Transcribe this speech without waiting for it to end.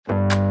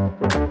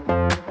Welcome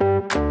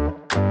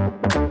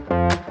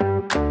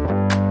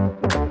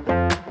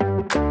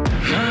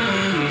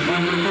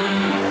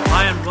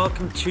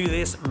to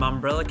this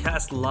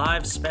Mumbrellacast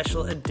Live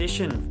Special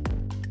Edition.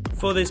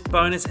 For this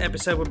bonus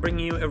episode, we're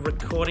bringing you a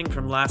recording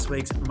from last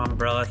week's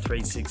Mumbrella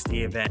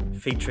 360 event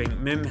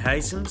featuring Mim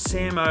Haysom,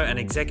 CMO and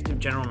Executive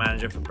General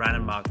Manager for Brand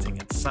and Marketing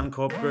at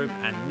Suncorp Group,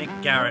 and Nick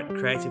Garrett,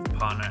 Creative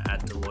Partner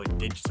at Deloitte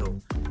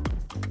Digital.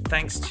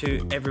 Thanks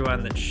to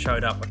everyone that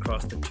showed up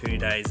across the 2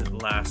 days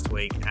last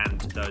week and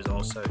to those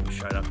also who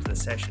showed up to the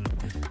session.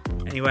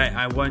 Anyway,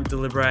 I won't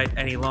deliberate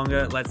any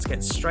longer. Let's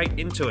get straight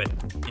into it.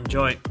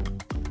 Enjoy.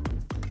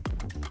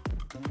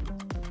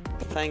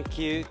 Thank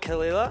you,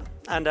 Kalila.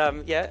 And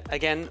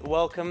again,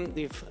 welcome.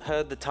 You've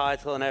heard the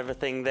title and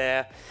everything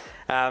there.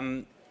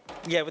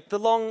 With the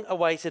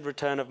long-awaited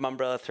return of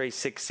Mumbrella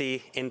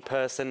 360 in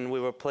person, we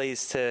were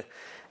pleased to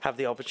have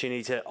the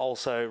opportunity to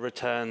also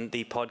return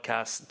the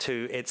podcast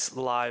to its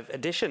live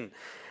edition.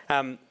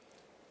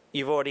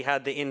 You've already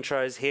had the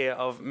intros here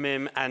of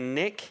Mim and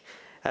Nick,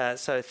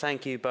 so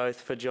thank you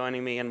both for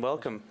joining me and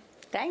welcome.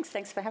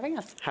 Thanks for having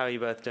us. How are you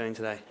both doing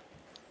today?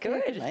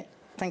 Good. Mate.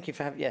 Thank you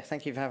for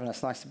having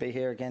us. Nice to be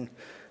here again.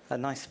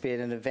 Nice to be at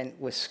an event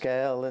with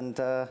scale and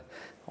a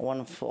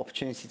wonderful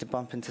opportunity to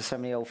bump into so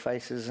many old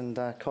faces and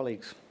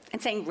colleagues.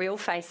 And seeing real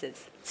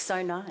faces. It's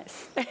so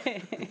nice.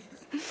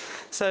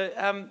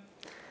 So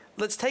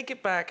let's take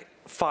it back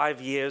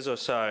 5 years or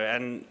so,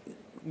 and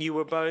you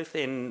were both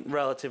in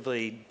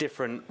relatively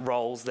different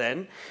roles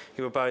then.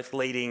 You were both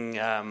leading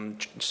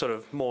sort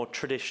of more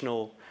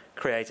traditional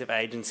creative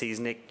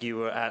agencies. Nick, you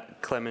were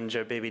at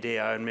Clemenger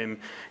BBDO, and Mim,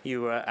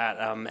 you were at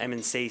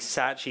M&C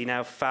Saatchi.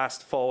 Now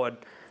fast forward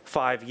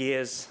 5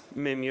 years,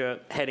 Mim, you're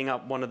heading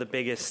up one of the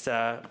biggest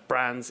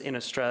brands in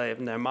Australia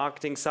from their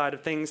marketing side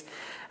of things,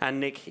 and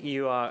Nick,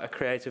 you are a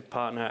creative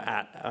partner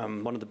at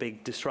one of the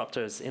big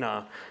disruptors in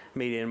our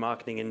media and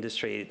marketing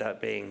industry,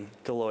 that being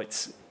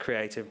Deloitte's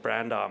creative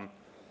brand arm.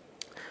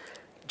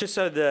 Just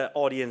so the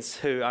audience,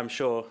 who I'm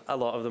sure a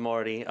lot of them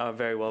already are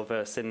very well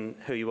versed in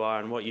who you are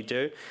and what you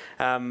do.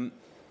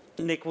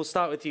 Nick, we'll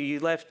start with you. You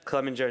left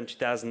Clemenger in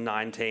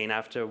 2019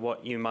 after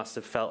what you must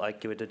have felt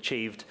like you had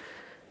achieved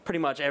pretty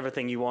much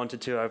everything you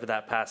wanted to over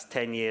that past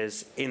 10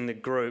 years in the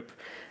group.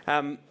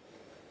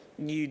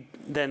 You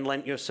then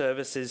lent your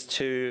services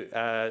to,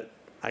 a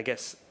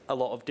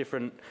lot of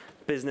different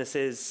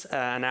businesses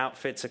and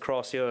outfits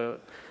across your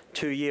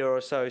 2 year or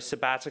so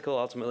sabbatical,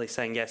 ultimately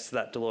saying yes to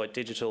that Deloitte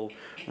Digital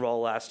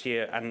role last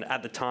year. And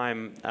at the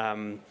time,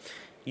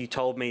 you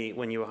told me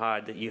when you were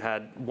hired that you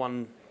had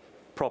one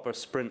proper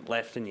sprint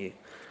left in you.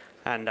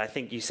 And I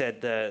think you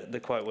said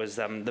the quote was,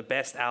 the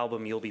best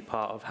album you'll be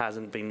part of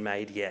hasn't been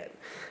made yet.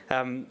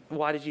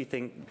 Why did you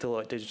think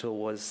Deloitte Digital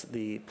was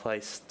the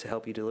place to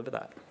help you deliver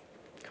that?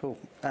 Cool.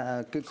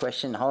 Good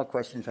question. Hard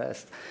question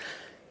first.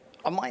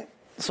 I might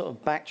sort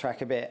of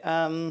backtrack a bit.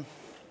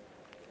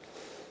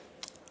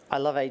 I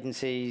love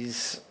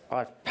agencies.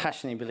 I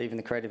passionately believe in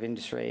the creative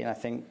industry, and I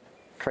think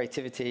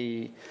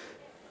creativity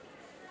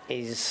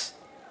is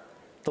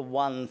the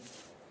one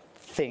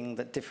thing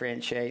that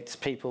differentiates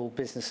people,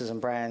 businesses,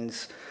 and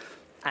brands,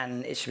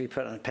 and it should be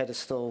put on a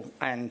pedestal.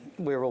 And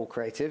we're all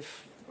creative,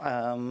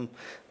 and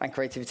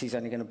creativity is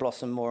only going to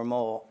blossom more and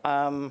more.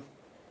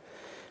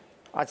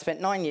 I'd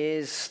spent 9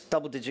 years,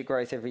 double-digit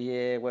growth every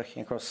year,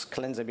 working across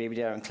Colenso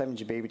BBDO and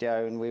Clemenger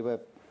BBDO, and we were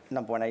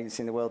number one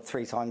agency in the world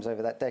 3 times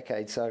over that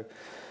decade. So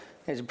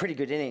it was a pretty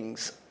good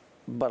innings,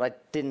 but I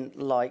didn't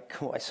like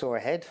what I saw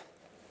ahead.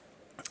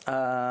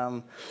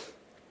 And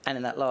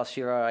in that last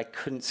year, I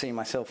couldn't see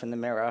myself in the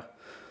mirror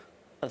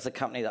as the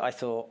company that I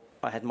thought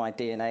I had my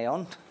DNA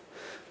on.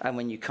 And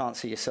when you can't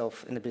see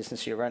yourself in the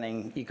business you're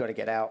running, you've got to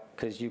get out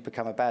because you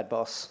become a bad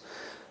boss,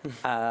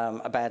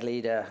 a bad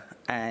leader.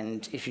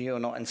 And if you're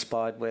not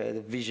inspired where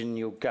the vision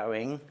you're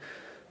going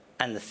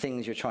and the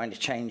things you're trying to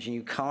change and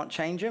you can't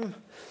change them,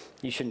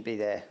 you shouldn't be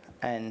there.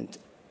 And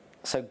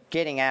so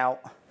getting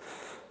out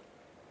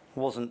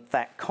wasn't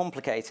that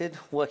complicated.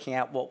 Working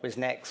out what was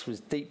next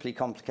was deeply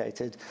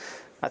complicated.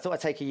 I thought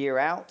I'd take a year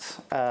out.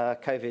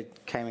 COVID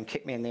came and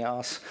kicked me in the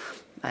arse,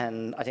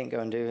 and I didn't go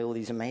and do all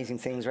these amazing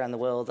things around the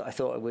world that I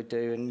thought I would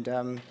do.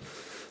 And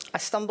I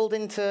stumbled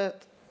into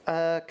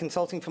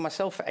consulting for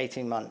myself for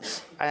 18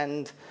 months.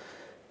 And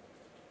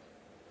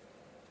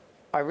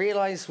I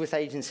realized with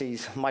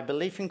agencies, my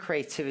belief in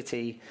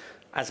creativity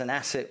as an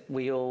asset,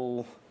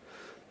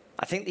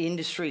 I think the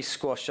industry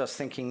squashed us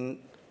thinking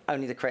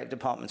only the creative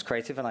department's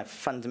creative, and I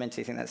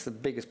fundamentally think that's the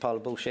biggest pile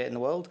of bullshit in the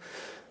world.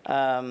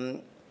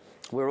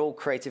 We're all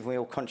creative, and we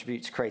all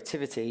contribute to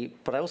creativity,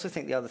 but I also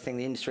think the other thing,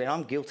 the industry, and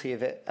I'm guilty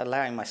of it,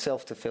 allowing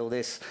myself to feel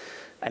this,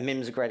 and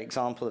Mim's a great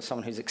example of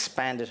someone who's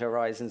expanded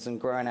horizons and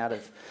grown out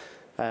of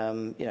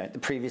the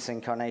previous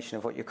incarnation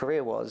of what your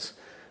career was.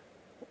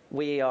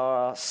 We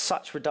are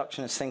such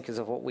reductionist thinkers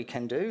of what we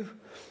can do,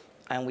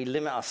 and we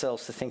limit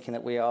ourselves to thinking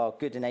that we are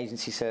good in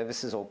agency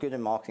services or good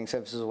in marketing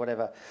services or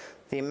whatever.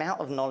 The amount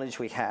of knowledge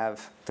we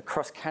have, the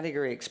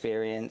cross-category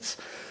experience,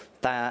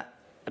 that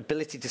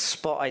ability to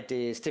spot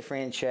ideas,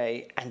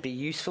 differentiate, and be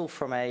useful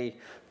from a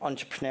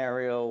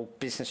entrepreneurial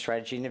business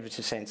strategy,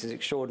 innovative sense is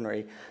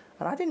extraordinary.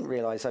 And I didn't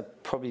realise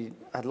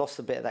I'd lost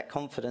a bit of that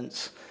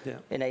confidence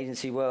in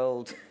agency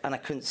world, and I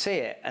couldn't see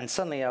it. And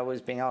suddenly I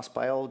was being asked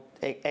by old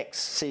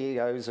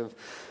ex-CEOs of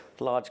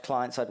large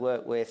clients I'd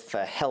worked with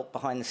for help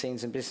behind the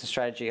scenes in business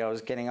strategy. I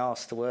was getting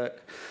asked to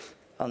work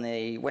on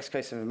the west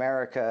coast of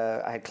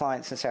America. I had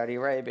clients in Saudi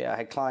Arabia. I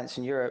had clients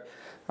in Europe.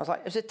 I was like,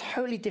 it was a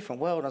totally different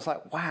world. I was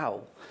like,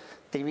 wow,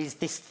 there is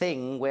this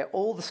thing where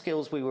all the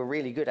skills we were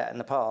really good at in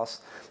the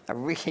past are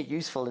really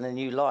useful in a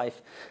new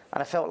life.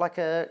 And I felt like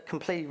a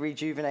completely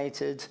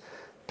rejuvenated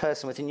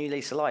person with a new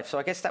lease of life. So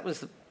I guess that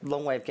was the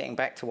long way of getting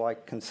back to why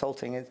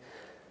consulting is.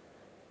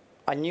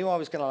 I knew I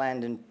was going to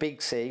land in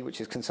big C,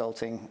 which is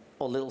consulting,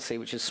 or little c,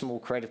 which is small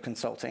creative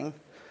consulting.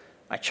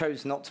 I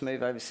chose not to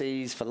move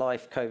overseas for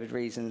life, COVID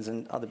reasons,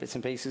 and other bits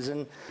and pieces.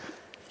 And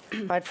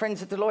I had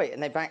friends at Deloitte,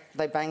 and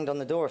they banged on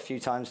the door a few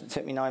times. It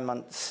took me 9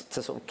 months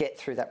to sort of get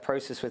through that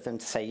process with them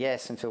to say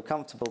yes and feel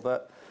comfortable.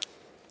 But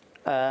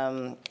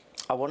I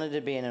wanted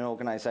to be in an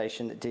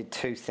organisation that did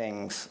two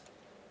things.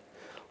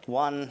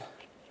 One,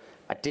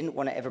 I didn't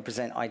want to ever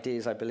present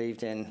ideas I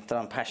believed in, that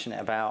I'm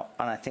passionate about,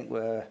 and I think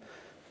were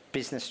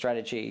business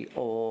strategy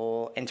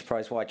or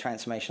enterprise-wide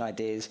transformation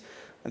ideas,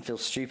 and feel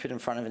stupid in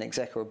front of an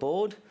exec or a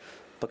board,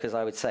 because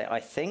I would say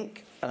I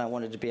think, and I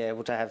wanted to be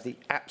able to have the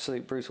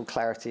absolute brutal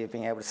clarity of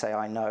being able to say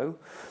I know,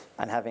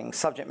 and having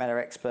subject matter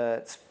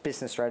experts,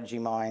 business strategy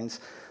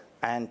minds,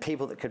 and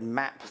people that could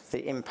map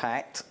the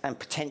impact and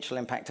potential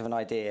impact of an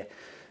idea.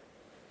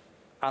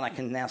 And I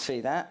can now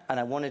see that, and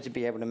I wanted to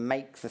be able to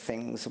make the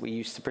things that we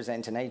used to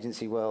present in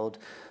agency world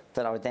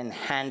that I would then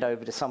hand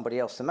over to somebody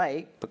else to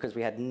make, because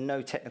we had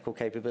no technical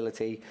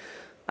capability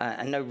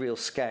and no real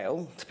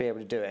scale to be able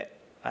to do it.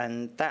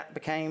 And that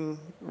became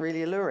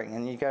really alluring.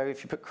 And you go,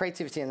 if you put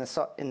creativity in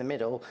the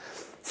middle,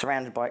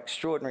 surrounded by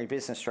extraordinary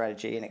business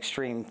strategy and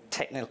extreme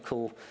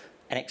technical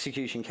and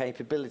execution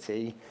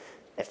capability,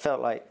 it felt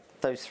like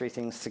those three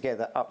things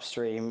together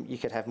upstream, you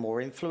could have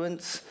more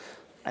influence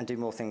and do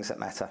more things that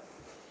matter.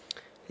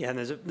 Yeah, and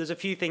there's a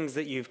few things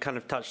that you've kind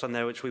of touched on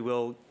there, which we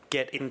will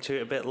get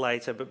into a bit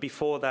later. But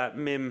before that,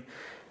 Mim,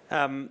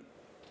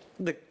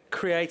 the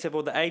creative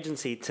or the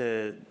agency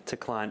to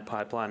client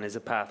pipeline is a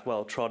path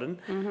well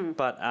trodden,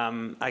 but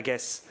I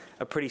guess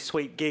a pretty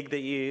sweet gig that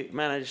you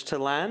managed to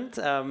land.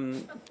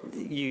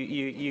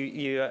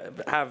 You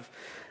have,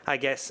 I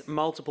guess,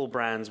 multiple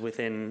brands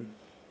within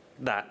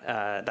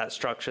that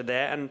structure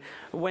there. And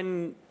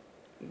when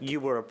you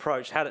were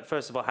approached, how did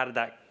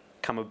that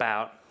come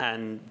about?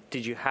 And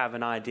did you have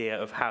an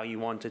idea of how you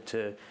wanted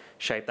to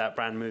shape that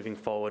brand moving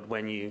forward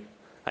when you,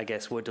 I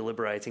guess, were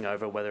deliberating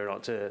over whether or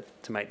not to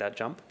make that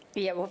jump?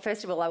 Yeah, well,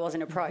 first of all, I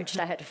wasn't approached.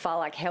 I had to fight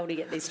like hell to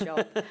get this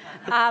job.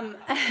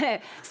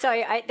 There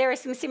are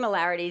some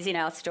similarities in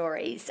our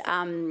stories.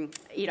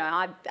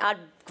 I'd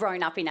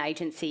grown up in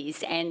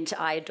agencies and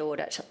I adored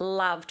it.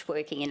 Loved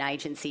working in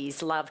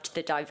agencies, loved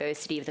the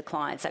diversity of the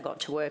clients I got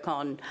to work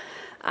on.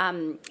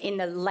 In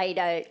the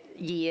later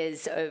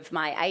years of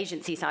my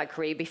agency side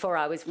career, before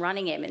I was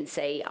running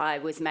M&C, I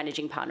was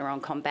managing partner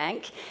on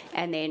CommBank.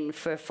 And then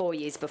for 4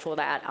 years before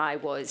that, I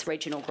was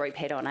regional group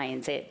head on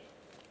ANZ.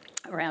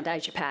 Around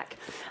Asia Pac.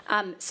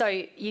 So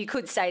you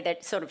could say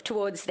that sort of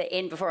towards the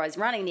end, before I was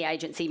running the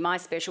agency, my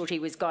specialty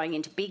was going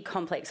into big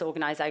complex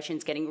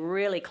organisations, getting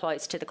really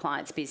close to the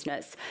client's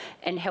business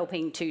and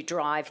helping to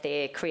drive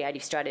their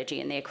creative strategy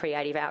and their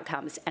creative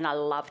outcomes. And I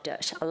loved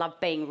it. I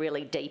loved being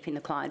really deep in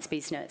the client's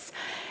business.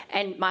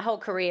 And my whole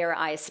career,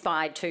 I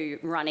aspired to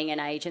running an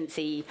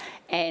agency,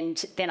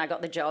 and then I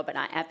got the job and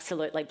I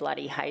absolutely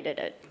bloody hated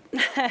it.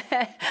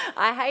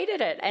 I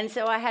hated it. And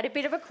so I had a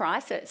bit of a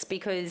crisis,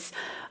 because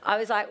I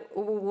was like,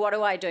 what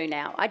do I do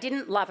now? I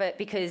didn't love it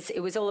because it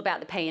was all about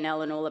the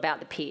P&L and all about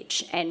the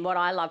pitch. And what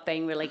I loved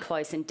being really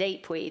close and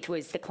deep with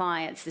was the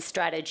clients, the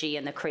strategy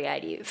and the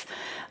creative.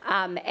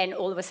 And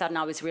all of a sudden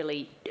I was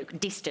really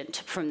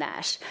distant from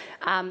that.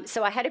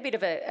 So I had a bit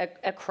of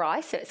a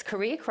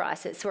career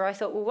crisis, where I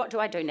thought, well, what do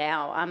I do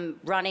now? I'm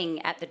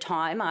running, at the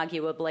time,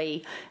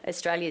 arguably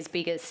Australia's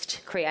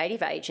biggest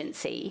creative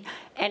agency,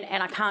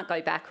 and I can't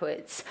go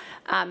backwards.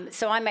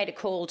 So I made a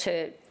call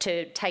to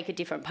take a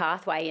different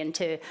pathway and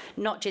to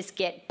not just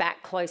get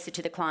back closer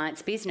to the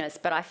client's business,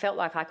 but I felt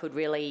like I could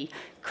really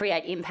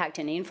create impact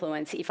and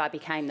influence if I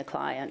became the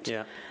client.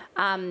 Yeah.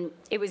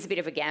 It was a bit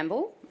of a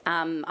gamble.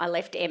 I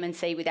left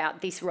M&C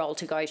without this role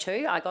to go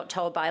to. I got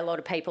told by a lot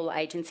of people,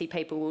 agency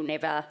people will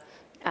never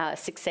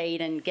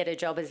succeed and get a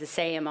job as a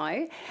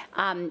CMO.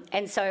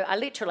 And so I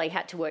literally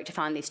had to work to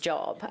find this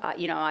job.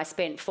 I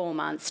spent 4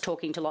 months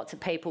talking to lots of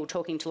people,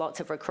 talking to lots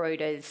of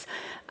recruiters.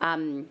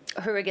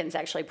 Hooligans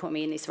actually put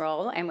me in this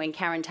role. And when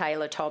Karen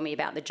Taylor told me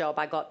about the job,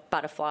 I got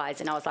butterflies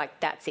and I was like,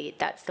 that's it,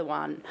 that's the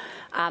one.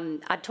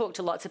 I talked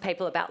to lots of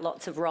people about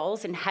lots of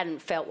roles and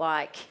hadn't felt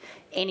like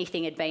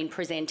anything had been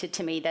presented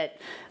to me that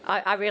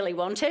I really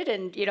wanted.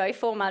 And,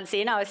 4 months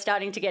in, I was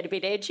starting to get a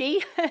bit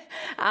edgy.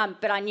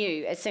 But I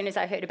knew, as soon as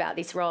I heard about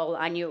this role,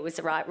 I knew it was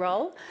the right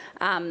role.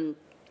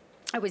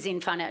 It was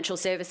in financial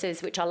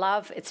services, which I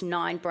love. It's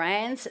 9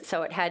 brands,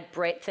 so it had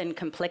breadth and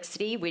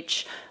complexity,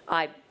 which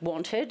I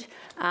wanted.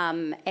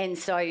 And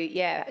so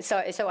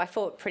I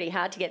fought pretty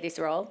hard to get this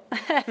role,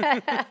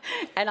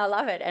 and I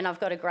love it. And I've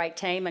got a great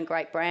team and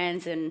great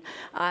brands, and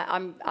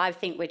I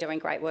think we're doing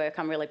great work.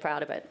 I'm really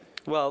proud of it.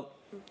 Well,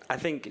 I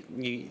think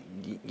you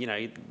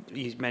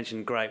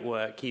mentioned great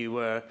work. You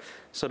were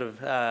sort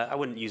of, I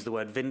wouldn't use the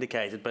word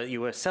vindicated, but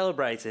you were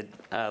celebrated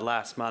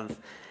last month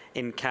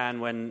in Cannes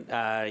when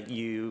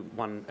you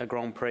won a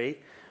Grand Prix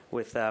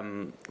with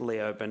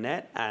Leo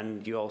Burnett,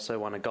 and you also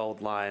won a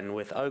Gold Lion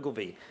with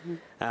Ogilvy.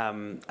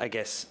 I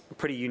guess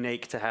pretty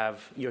unique to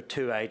have your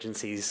 2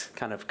 agencies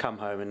kind of come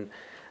home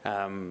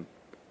and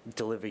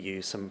deliver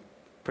you some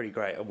pretty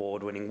great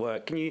award-winning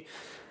work.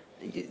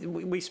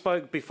 We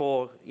spoke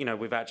before,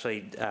 we've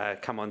actually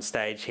come on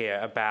stage here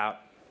about,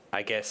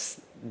 I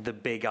guess, the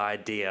big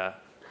idea,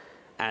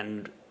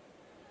 and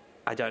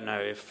I don't know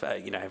if,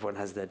 everyone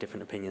has their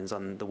different opinions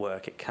on the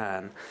work at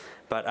Cannes,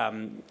 but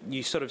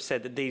you sort of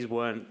said that these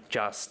weren't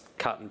just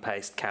cut and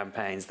paste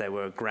campaigns, they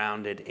were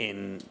grounded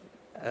in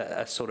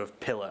a sort of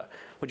pillar.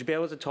 Would you be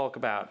able to talk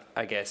about,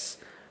 I guess,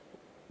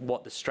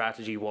 what the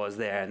strategy was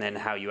there and then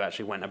how you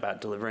actually went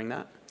about delivering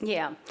that?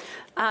 Yeah.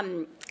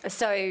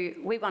 So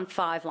we won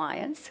 5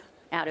 Lions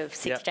out of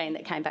 16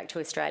 that came back to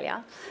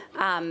Australia,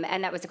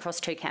 and that was across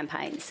 2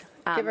 campaigns.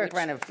 Give her a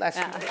round of applause.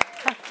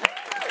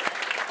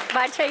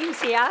 My team's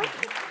here.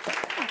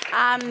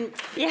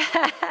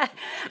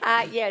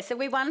 So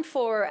we won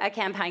for a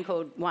campaign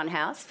called One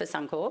House for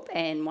Suncorp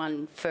and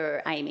one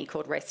for Amy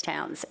called Rest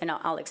Towns, and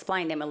I'll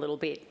explain them a little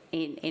bit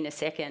in a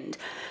second.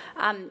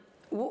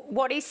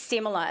 What is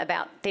similar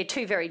about, they're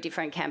 2 very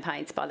different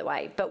campaigns, by the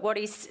way, but what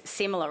is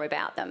similar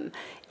about them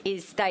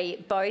is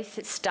they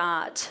both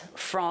start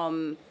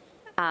from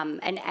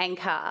an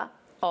anchor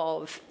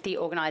of the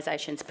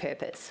organisation's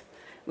purpose,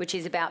 which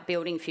is about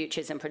building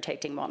futures and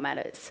protecting what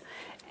matters.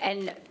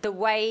 And the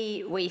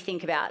way we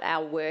think about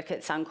our work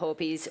at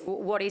Suncorp is,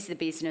 what is the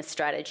business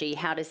strategy?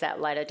 How does that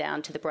ladder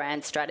down to the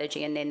brand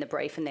strategy and then the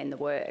brief and then the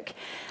work?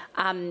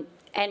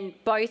 And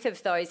both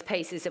of those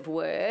pieces of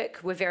work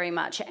were very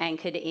much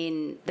anchored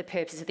in the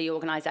purpose of the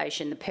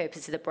organisation, the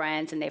purpose of the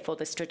brands, and therefore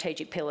the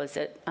strategic pillars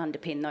that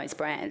underpin those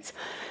brands.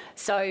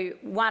 So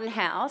One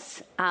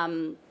House,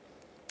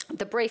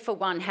 the brief for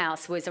One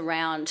House was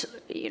around,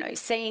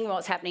 seeing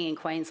what's happening in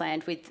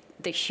Queensland with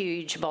the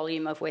huge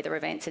volume of weather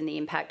events and the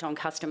impact on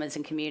customers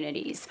and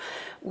communities.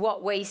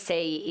 What we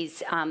see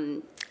is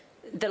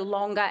the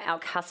longer our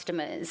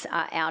customers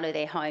are out of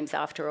their homes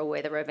after a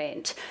weather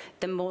event,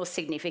 the more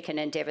significant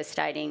and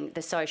devastating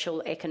the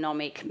social,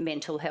 economic,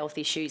 mental health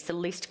issues, the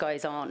list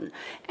goes on,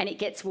 and it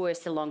gets worse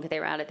the longer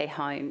they're out of their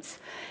homes.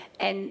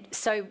 And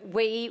so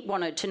we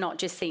wanted to not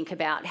just think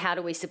about how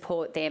do we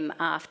support them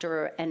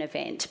after an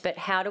event, but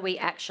how do we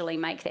actually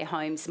make their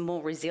homes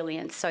more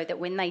resilient so that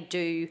when they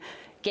do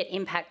get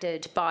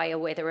impacted by a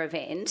weather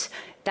event,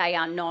 they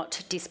are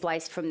not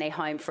displaced from their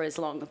home for as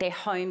long. Their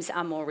homes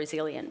are more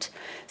resilient.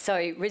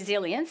 So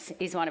resilience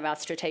is one of our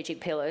strategic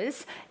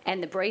pillars,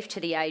 and the brief to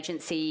the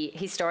agency,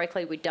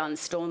 historically we'd done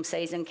storm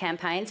season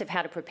campaigns of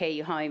how to prepare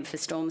your home for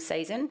storm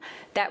season.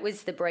 That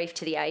was the brief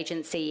to the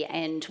agency,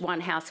 and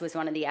One House was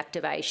one of the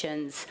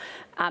activations.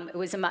 It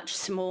was a much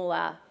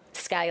smaller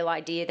scale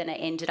idea than it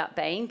ended up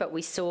being, but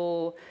we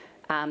saw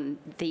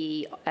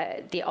the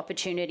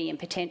opportunity and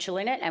potential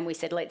in it, and we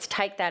said, let's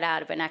take that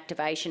out of an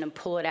activation and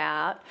pull it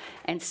out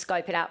and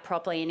scope it out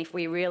properly. And if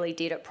we really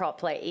did it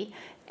properly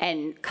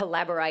and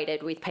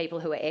collaborated with people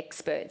who are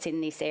experts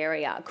in this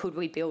area, could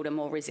we build a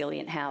more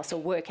resilient house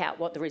or work out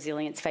what the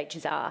resilience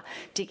features are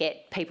to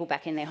get people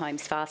back in their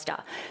homes faster?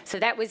 So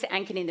that was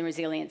anchored in the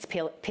resilience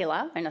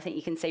pillar, and I think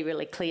you can see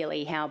really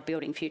clearly how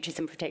building futures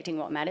and protecting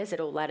what matters, it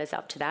all ladders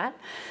up to that.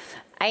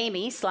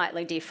 Amy,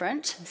 slightly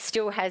different,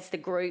 still has the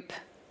group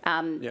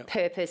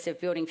purpose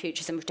of building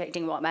futures and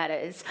protecting what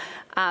matters.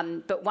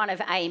 But one of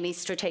Amy's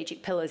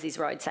strategic pillars is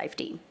road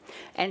safety.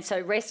 And so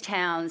Rest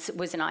Towns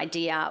was an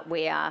idea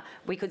where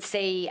we could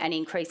see an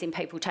increase in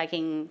people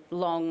taking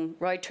long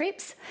road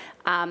trips.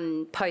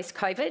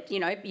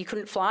 Post-COVID, you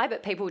couldn't fly,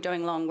 but people were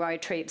doing long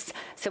road trips.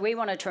 So we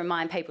wanted to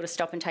remind people to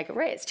stop and take a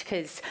rest,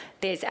 because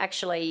there's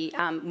actually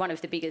one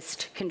of the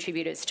biggest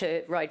contributors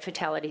to road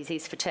fatalities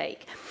is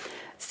fatigue.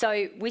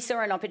 So we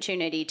saw an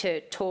opportunity to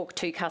talk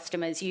to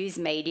customers, use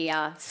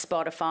media,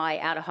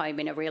 Spotify, out of home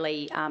in a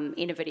really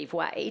innovative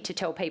way to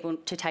tell people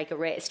to take a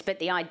rest. But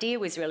the idea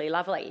was really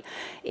lovely.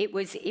 It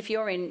was, if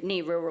you're in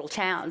near rural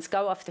towns,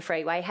 go off the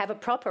freeway, have a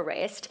proper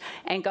rest,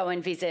 and go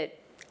and visit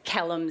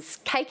Callum's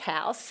Cake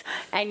House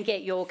and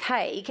get your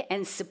cake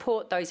and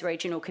support those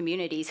regional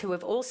communities who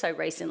have also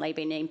recently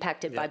been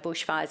impacted by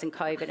bushfires and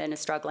COVID and are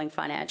struggling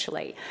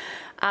financially.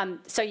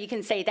 So you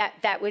can see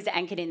that was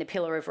anchored in the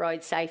pillar of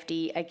road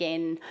safety,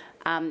 again,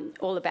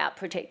 all about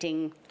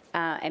protecting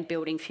and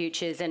building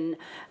futures. And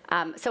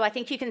so I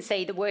think you can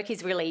see the work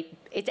is really,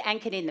 it's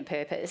anchored in the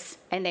purpose,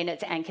 and then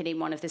it's anchored in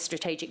one of the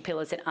strategic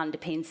pillars that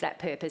underpins that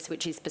purpose,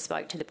 which is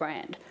bespoke to the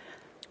brand.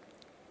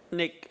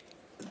 Nick,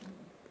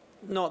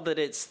 not that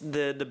it's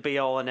the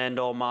be-all and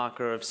end-all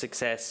marker of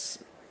success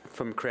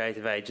from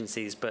creative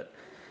agencies, but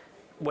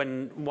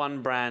when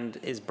one brand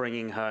is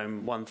bringing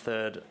home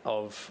 1/3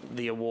 of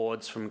the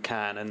awards from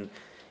Cannes, and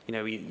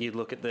you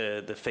look at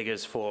the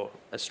figures for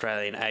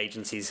Australian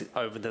agencies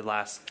over the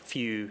last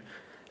few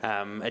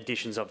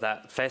editions of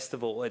that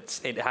festival,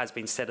 it has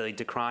been steadily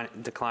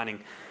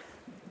declining.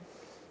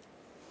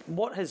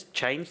 What has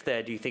changed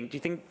there, do you think? Do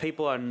you think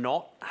people are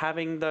not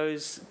having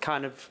those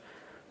kind of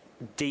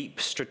deep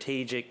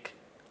strategic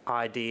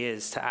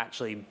ideas to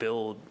actually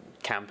build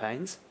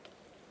campaigns?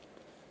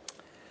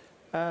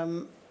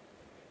 In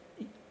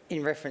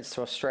reference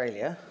to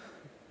Australia,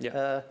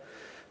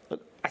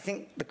 look, I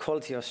think the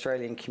quality of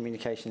Australian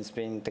communication has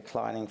been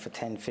declining for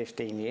 10,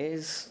 15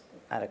 years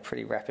at a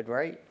pretty rapid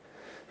rate.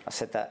 I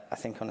said that, I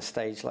think, on a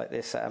stage like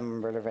this at a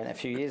Umbrella event a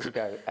few years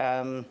ago.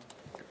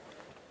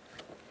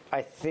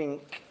 I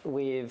think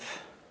we've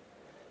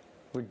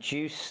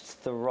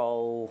reduced the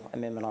role, and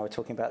Mim and I were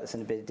talking about this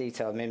in a bit of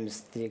detail.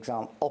 Mim's the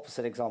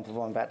opposite example of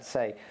what I'm about to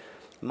say.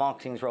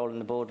 Marketing's role in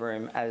the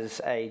boardroom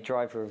as a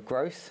driver of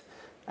growth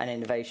and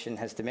innovation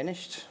has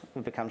diminished.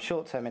 We've become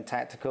short-term and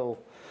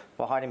tactical.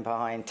 We're hiding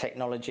behind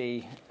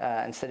technology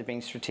instead of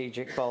being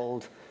strategic,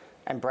 bold,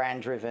 and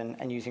brand-driven,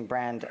 and using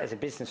brand as a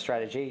business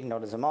strategy,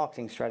 not as a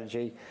marketing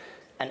strategy.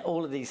 And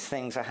all of these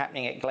things are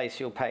happening at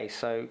glacial pace.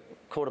 So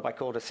quarter by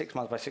quarter, 6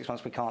 months by 6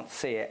 months, we can't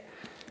see it.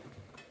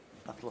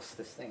 I've lost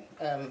this thing.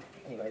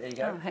 Anyway, there you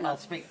go. Hang I'll on.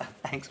 speak.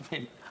 Thanks,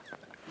 Mim.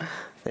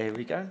 There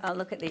we go. Oh,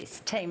 look at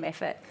this team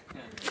effort.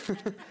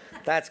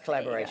 That's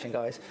collaboration,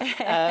 guys.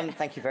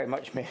 Thank you very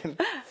much, Mim.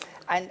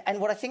 And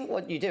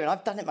what you do, and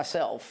I've done it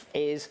myself,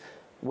 is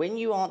when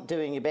you aren't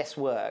doing your best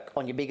work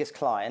on your biggest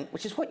client,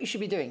 which is what you should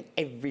be doing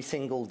every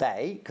single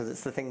day, because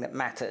it's the thing that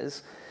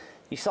matters,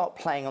 you start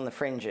playing on the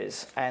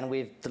fringes. And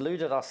we've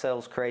deluded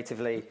ourselves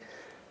creatively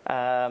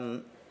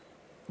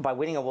by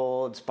winning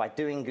awards, by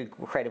doing good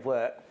creative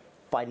work,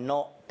 but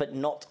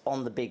not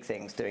on the big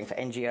things, doing for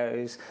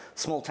NGOs,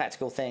 small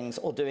tactical things,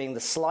 or doing the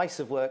slice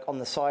of work on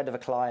the side of a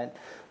client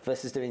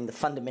versus doing the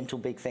fundamental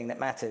big thing that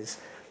matters.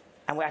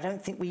 And I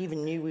don't think we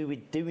even knew we were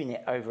doing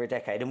it over a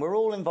decade. And we're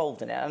all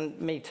involved in it. And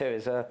me too,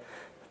 as a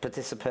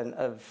participant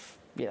of,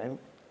 a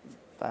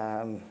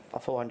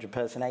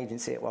 400-person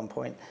agency at one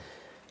point.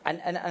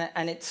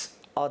 And it's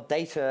our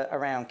data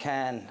around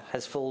Cannes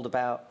has fooled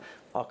about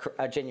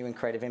our genuine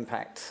creative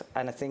impact.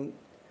 And I think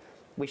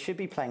we should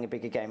be playing a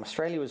bigger game.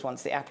 Australia was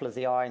once the apple of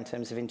the eye in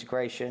terms of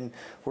integration.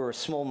 We're a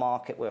small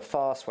market, we're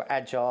fast, we're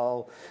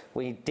agile.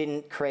 We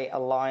didn't create a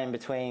line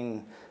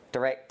between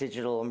direct,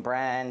 digital and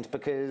brand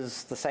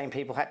because the same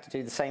people had to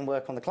do the same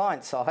work on the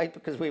client side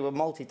because we were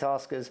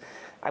multitaskers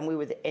and we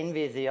were the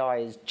envy of the eye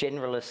as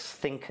generalist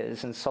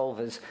thinkers and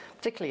solvers,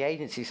 particularly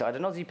agency side.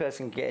 An Aussie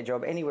person can get a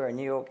job anywhere in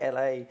New York,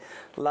 LA,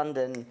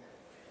 London,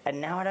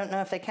 and now I don't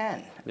know if they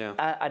can. Yeah.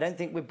 I don't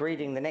think we're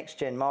breeding the next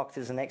gen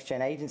marketers and next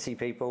gen agency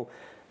people.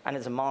 And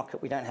as a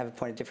market, we don't have a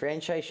point of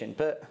differentiation.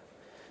 But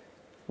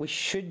we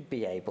should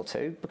be able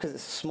to, because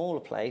it's a smaller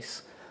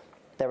place.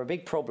 There are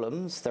big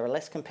problems. There are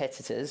less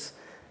competitors.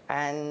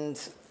 And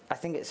I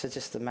think it's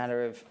just a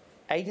matter of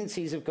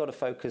agencies have got to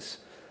focus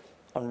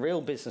on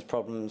real business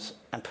problems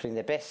and putting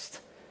their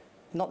best,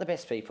 not the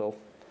best people,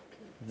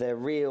 their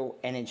real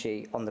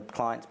energy on the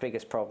client's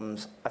biggest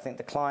problems. I think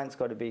the client's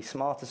got to be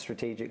smarter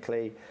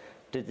strategically,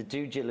 do the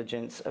due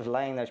diligence of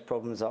laying those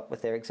problems up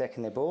with their exec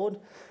and their board,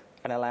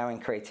 and allowing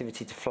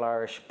creativity to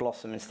flourish,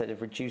 blossom, instead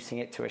of reducing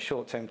it to a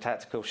short-term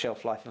tactical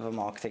shelf life of a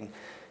marketing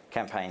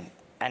campaign.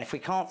 And if we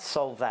can't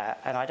solve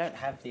that, and I don't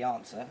have the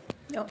answer...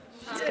 Oh,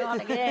 it's gone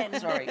again.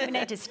 Sorry. We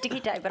need to sticky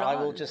tape it on.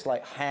 I will just my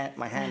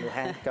hand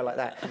will go like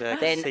that. The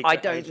Then secret I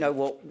don't agent. know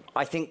what...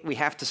 I think we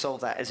have to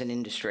solve that as an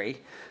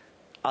industry.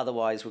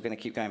 Otherwise, we're going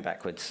to keep going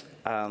backwards.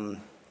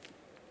 And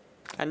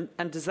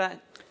does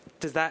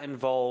that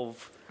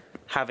involve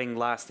having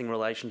lasting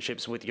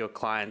relationships with your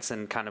clients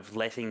and kind of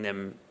letting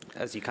them,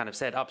 as you kind of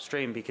said,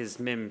 upstream? Because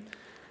Mim,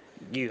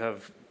 you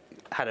have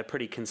had a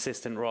pretty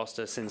consistent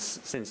roster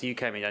since you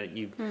came in.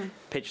 You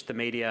pitched the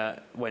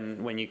media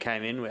when you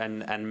came in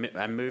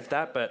and moved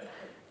that, but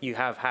you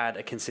have had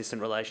a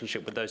consistent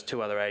relationship with those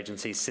two other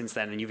agencies since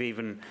then, and you've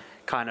even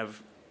kind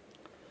of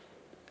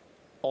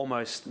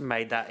almost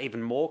made that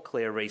even more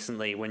clear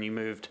recently when you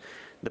moved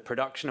the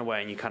production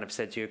away and you kind of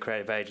said to your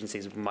creative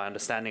agencies, my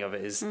understanding of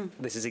it is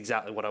this is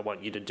exactly what I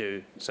want you to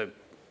do, so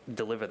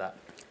deliver that.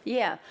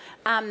 Yeah.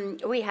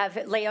 We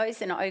have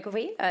Leo's and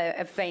Ogilvy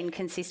have been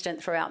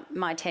consistent throughout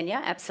my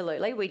tenure,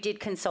 absolutely. We did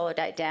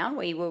consolidate down.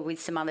 We were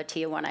with some other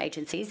Tier 1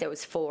 agencies. There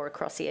was 4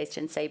 across the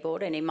Eastern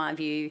Seaboard, and in my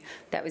view,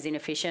 that was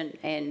inefficient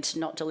and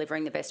not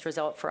delivering the best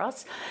result for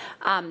us.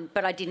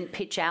 But I didn't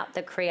pitch out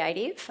the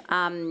creative.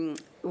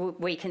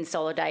 We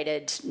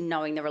consolidated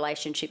knowing the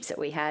relationships that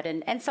we had,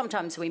 and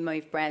sometimes we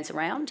moved brands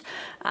around.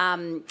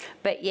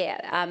 But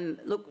yeah,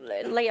 look,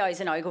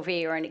 Leo's and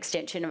Ogilvy are an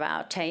extension of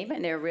our team,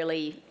 and they're a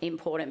really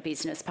important important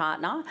business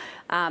partner,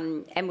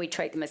 and we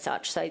treat them as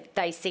such. So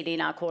they sit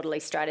in our quarterly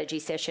strategy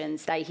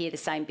sessions. They hear the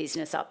same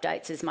business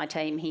updates as my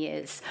team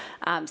hears.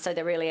 So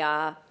they really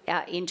are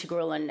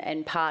integral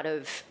and part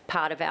of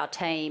our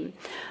team.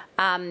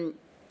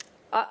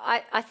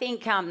 I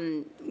think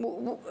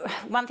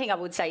one thing I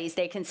would say is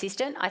they're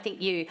consistent. I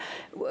think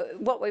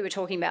what we were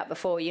talking about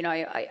before,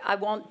 I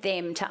want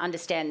them to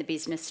understand the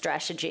business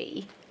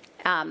strategy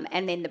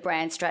and then the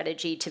brand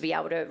strategy to be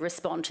able to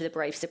respond to the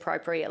briefs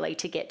appropriately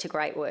to get to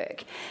great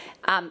work.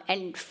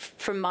 And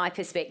from my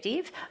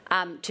perspective,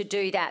 to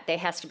do that, there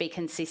has to be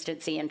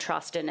consistency and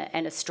trust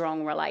and a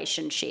strong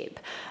relationship.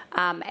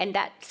 And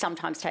that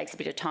sometimes takes a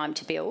bit of time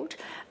to build.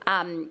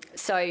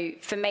 So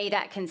for me,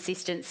 that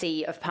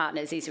consistency of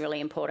partners is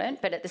really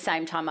important. But at the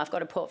same time, I've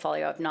got a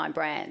portfolio of 9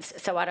 brands.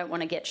 So I don't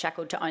want to get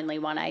shackled to only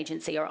one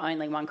agency or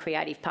only one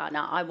creative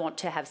partner. I want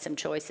to have some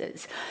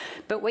choices.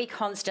 But we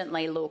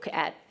constantly look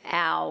at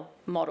our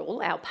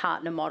model, our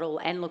partner model,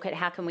 and look at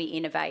how can we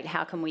innovate,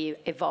 how can we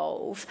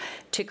evolve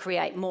to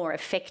create more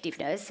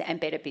effectiveness and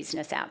better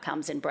business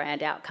outcomes and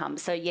brand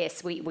outcomes. So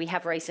yes, we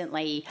have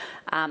recently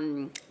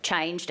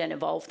changed and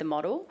evolved the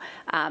model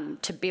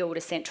to build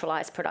a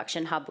centralised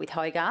production hub with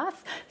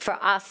Hogarth. For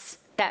us,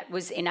 that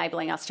was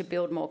enabling us to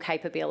build more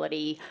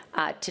capability,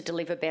 to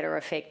deliver better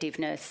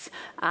effectiveness.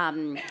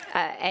 And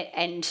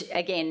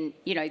again,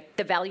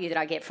 the value that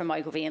I get from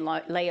Ogilvy and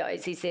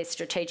Leo's is their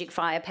strategic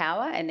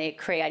firepower and their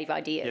creative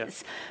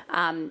ideas.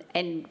 Yeah.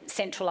 And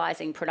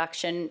centralising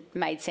production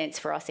made sense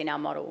for us in our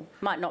model.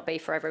 Might not be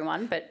for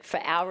everyone, but for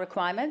our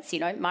requirements,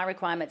 my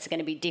requirements are going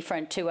to be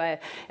different to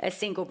a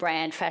single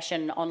brand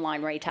fashion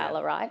online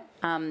retailer, right?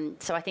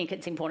 So I think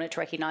it's important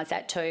to recognise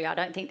that too. I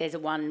don't think there's a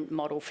one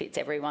model fits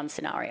every one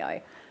scenario.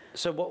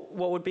 So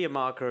what would be a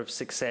marker of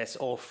success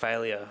or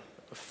failure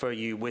for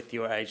you with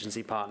your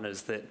agency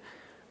partners that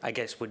I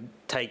guess would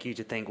take you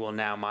to think, well,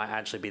 now might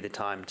actually be the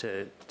time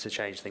to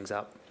change things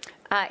up?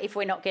 If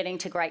we're not getting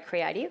to great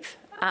creative,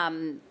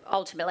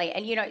 ultimately,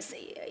 and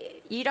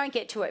you don't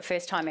get to it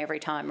first time every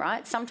time,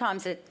 right?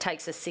 Sometimes it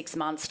takes us 6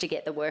 months to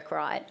get the work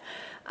right.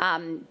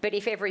 But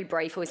if every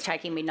brief was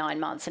taking me 9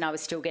 months and I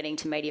was still getting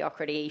to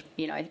mediocrity,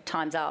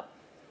 time's up.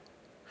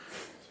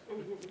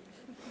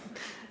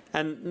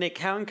 And Nick,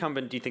 how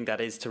incumbent do you think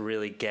that is to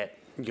really get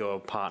your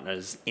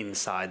partners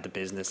inside the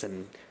business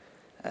and,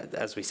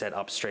 as we said,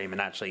 upstream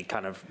and actually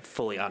kind of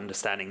fully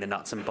understanding the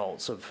nuts and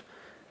bolts of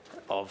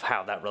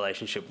how that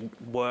relationship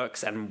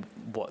works and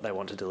what they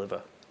want to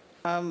deliver?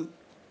 I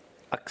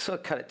sort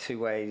of cut it 2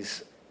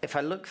 ways. If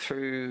I look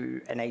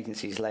through an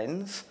agency's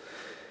lens,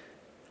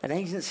 an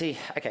agency,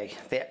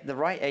 the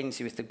right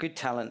agency with the good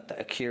talent that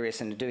are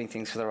curious and are doing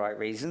things for the right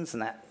reasons,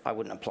 and that I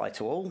wouldn't apply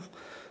to all.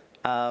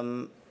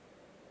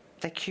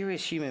 They're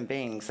curious human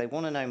beings. They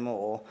want to know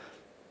more.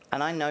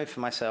 And I know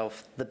for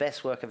myself, the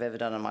best work I've ever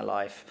done in my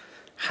life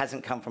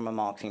hasn't come from a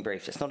marketing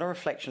brief. It's not a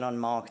reflection on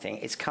marketing.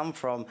 It's come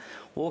from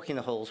walking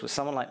the halls with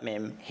someone like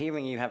Mim,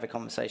 hearing you have a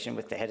conversation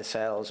with the head of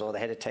sales or the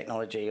head of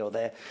technology or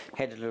the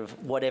head of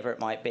whatever it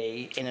might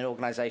be in an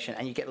organisation,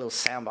 and you get a little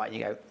soundbite and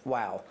you go,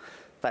 wow,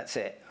 that's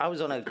it. When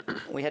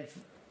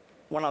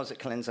I was at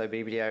Colenso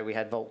BBDO, we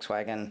had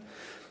Volkswagen,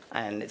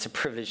 and it's a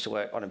privilege to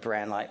work on a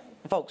brand like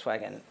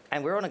Volkswagen.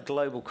 And we're on a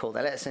global call.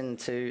 They let us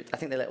into, I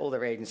think they let all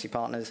their agency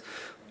partners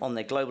on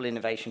their global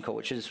innovation call,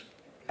 which is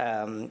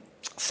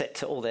set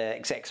to all their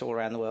execs all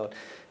around the world.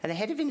 And the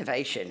head of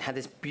innovation had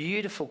this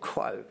beautiful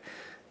quote.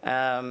 He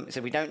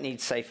said, we don't need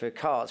safer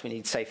cars, we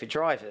need safer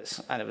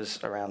drivers. And it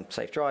was around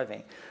safe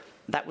driving.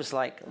 That was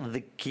like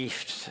the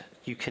gift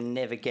you can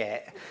never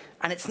get.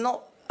 And it's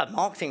not a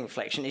marketing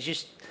reflection, it's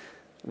just,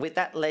 with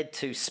that led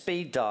to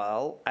Speed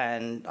Dial,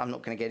 and I'm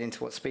not going to get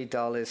into what Speed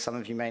Dial is, some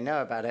of you may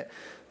know about it,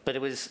 but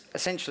it was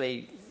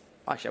essentially,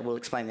 actually I will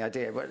explain the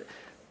idea, but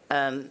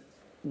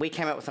we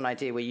came up with an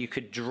idea where you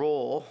could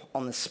draw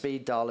on the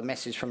Speed Dial a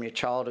message from your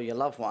child or your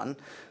loved one,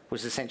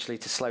 was essentially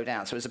to slow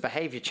down. So it was a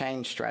behaviour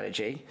change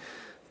strategy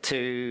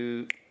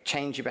to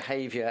change your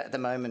behaviour at the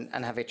moment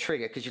and have a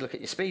trigger, because you look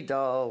at your Speed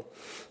Dial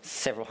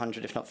several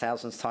hundred, if not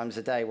thousands times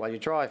a day while you're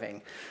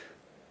driving.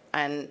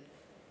 And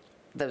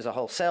there was a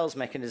whole sales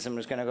mechanism that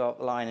was going to go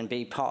upline and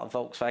be part of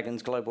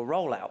Volkswagen's global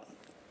rollout.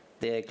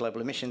 The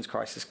global emissions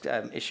crisis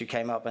issue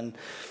came up, and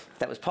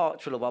that was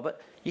parked for a little while.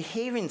 But you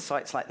hear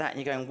insights like that,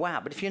 and you're going, wow,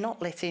 but if you're not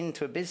let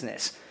into a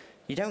business,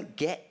 you don't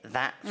get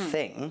that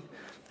thing,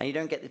 and you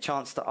don't get the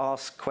chance to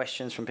ask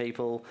questions from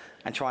people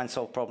and try and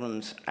solve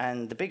problems.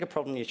 And the bigger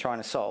problem you're trying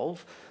to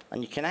solve,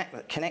 and you connect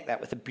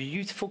that with a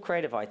beautiful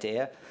creative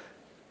idea,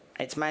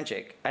 it's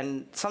magic.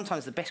 And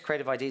sometimes the best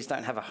creative ideas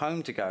don't have a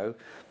home to go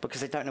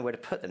because they don't know where to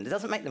put them. It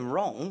doesn't make them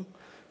wrong,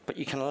 but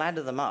you can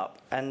ladder them up,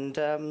 and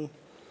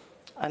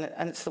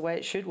it's the way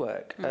it should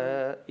work.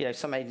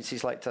 Some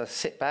agencies like to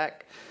sit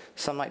back,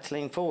 some like to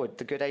lean forward.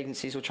 The good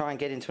agencies will try and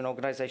get into an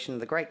organisation,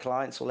 the great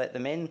clients will let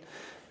them in,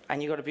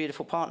 and you've got a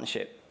beautiful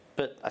partnership.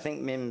 But I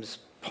think Mim's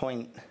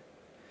point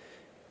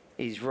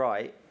is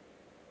right.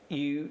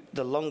 The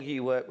longer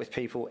you work with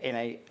people in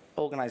a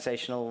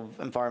organisational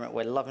environment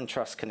where love and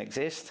trust can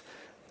exist,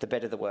 the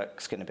better the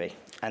work's going to be.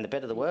 And the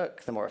better the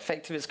work, the more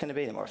effective it's going to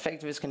be, the more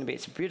effective it's going to be.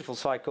 It's a beautiful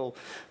cycle.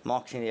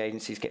 Marketing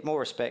agencies get more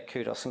respect,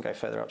 kudos, and go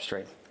further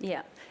upstream.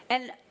 Yeah.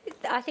 And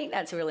I think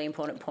that's a really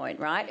important point,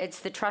 right? It's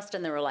the trust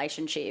and the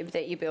relationship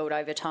that you build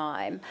over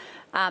time.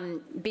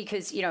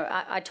 Because,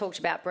 I talked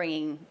about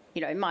bringing,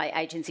 my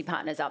agency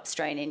partners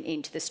upstream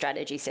into the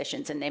strategy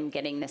sessions and them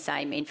getting the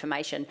same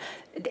information.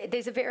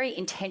 There's a very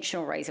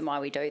intentional reason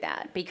why we do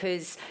that,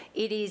 because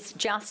it is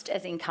just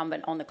as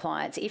incumbent on the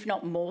clients, if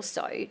not more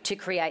so, to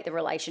create the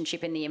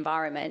relationship in the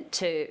environment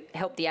to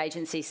help the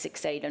agency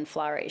succeed and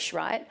flourish,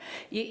 right?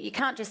 You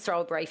can't just throw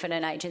a brief at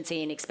an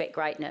agency and expect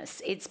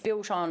greatness. It's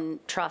built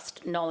on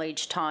trust,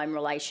 knowledge, time,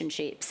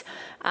 relationships.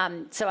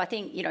 So I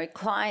think,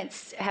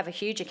 clients have a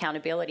huge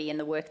accountability in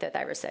the work that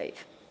they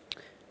receive.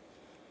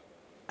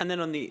 And then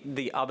on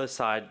the other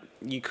side,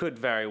 you could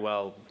very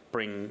well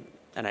bring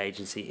an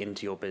agency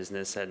into your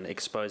business and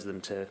expose them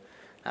to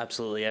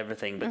absolutely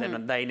everything, but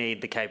then they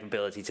need the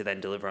capability to then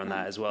deliver on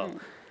that as well.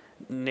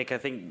 Nick, I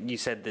think you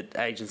said that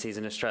agencies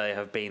in Australia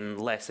have been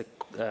less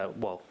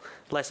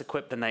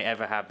equipped than they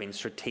ever have been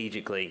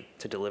strategically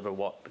to deliver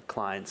what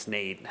clients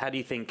need. How do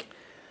you think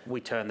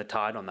we turn the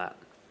tide on that?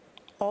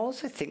 I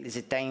also think there's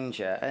a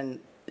danger,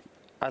 and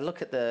I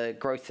look at the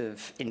growth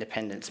of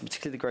independents,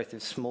 particularly the growth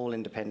of small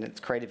independents,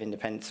 creative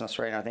independents in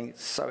Australia, and I think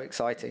it's so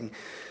exciting.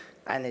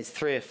 And there's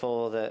 3 or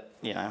 4 that,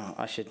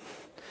 I should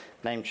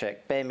name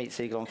check. Bear Meets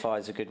Eagle on Fire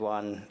is a good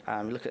one.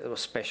 Look at what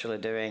Special are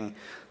doing.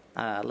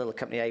 Little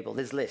company Able,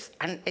 there's lists.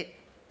 And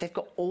they've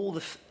got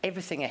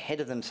everything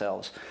ahead of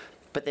themselves,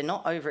 but they're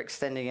not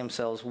overextending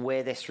themselves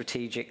where their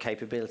strategic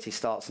capability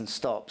starts and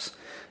stops.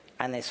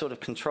 And they're sort of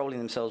controlling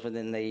themselves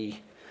within the,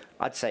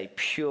 I'd say,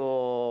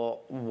 pure,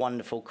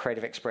 wonderful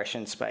creative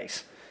expression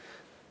space.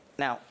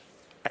 Now,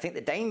 I think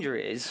the danger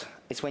is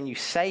when you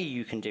say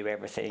you can do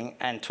everything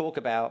and talk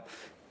about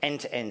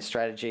end-to-end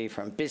strategy,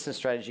 from business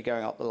strategy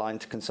going up the line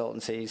to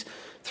consultancies,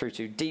 through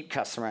to deep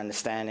customer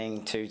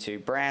understanding, to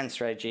brand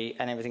strategy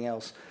and everything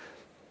else.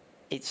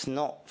 It's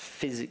not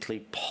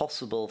physically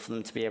possible for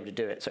them to be able to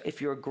do it. So if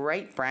you're a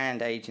great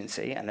brand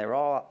agency, and there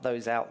are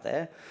those out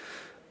there,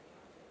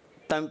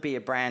 don't be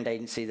a brand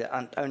agency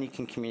that only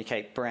can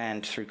communicate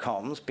brand through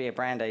comms. Be a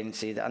brand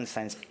agency that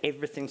understands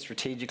everything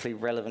strategically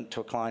relevant to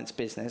a client's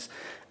business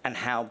and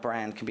how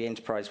brand can be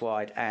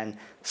enterprise-wide, and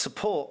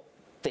support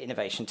the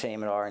innovation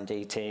team and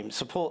R&D team,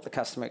 support the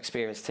customer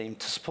experience team,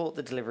 to support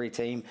the delivery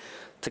team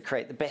to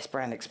create the best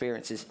brand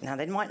experiences. Now,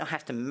 they might not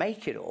have to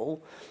make it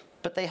all,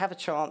 but they have a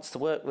chance to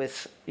work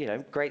with,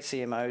 great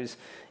CMOs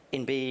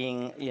in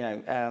being,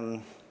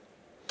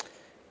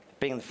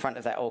 being the front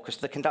of that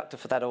orchestra, the conductor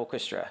for that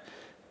orchestra,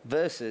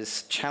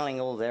 versus channeling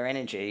all their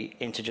energy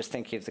into just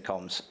thinking of the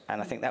comms. And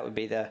I think that would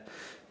be the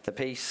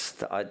piece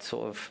that I'd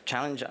sort of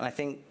challenge. And I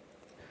think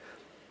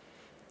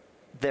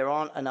there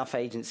aren't enough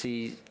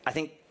agencies. I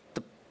think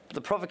the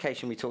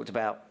provocation we talked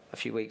about a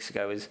few weeks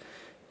ago is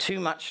too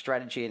much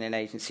strategy in an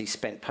agency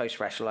spent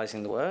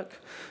post-rationalising the work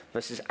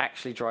versus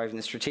actually driving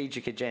the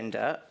strategic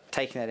agenda,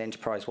 taking that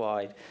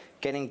enterprise-wide,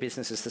 getting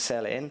businesses to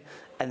sell in,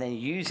 and then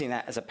using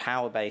that as a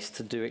power base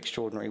to do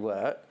extraordinary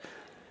work.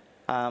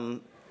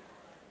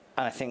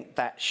 And I think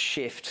that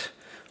shift,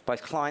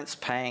 both clients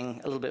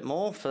paying a little bit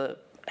more for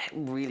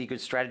really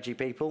good strategy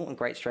people and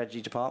great strategy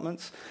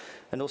departments,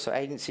 and also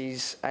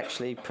agencies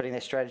actually putting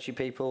their strategy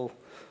people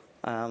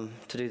to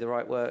do the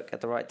right work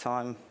at the right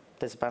time.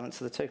 There's a balance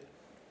of the two.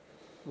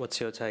 What's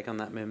your take on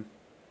that, Mim?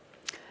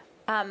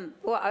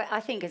 Well,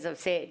 I think, as I've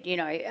said,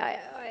 I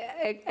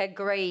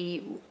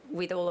agree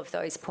with all of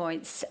those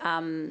points.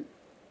 I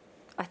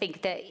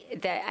think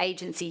that the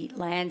agency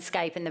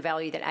landscape and the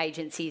value that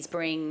agencies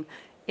bring,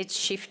 it's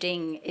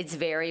shifting, it's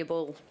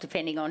variable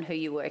depending on who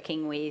you're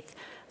working with.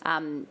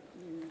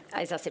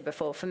 As I said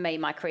before, for me,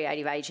 my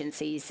creative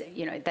agencies,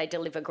 they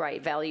deliver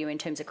great value in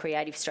terms of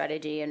creative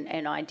strategy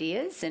and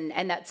ideas,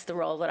 and that's the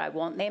role that I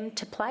want them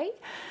to play.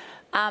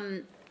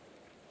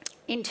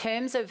 In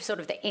terms of sort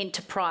of the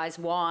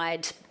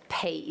enterprise-wide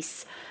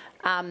piece,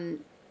 I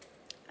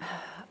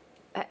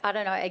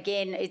don't know,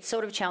 again, it's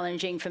sort of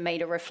challenging for me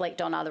to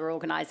reflect on other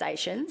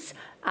organisations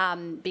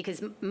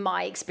because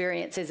my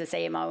experience as a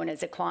CMO and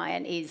as a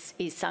client is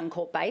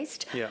Suncorp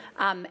based. Yeah.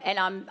 And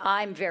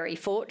I'm very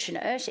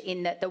fortunate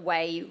in that the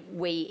way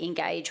we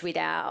engage with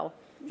our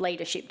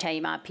leadership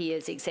team, our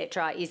peers,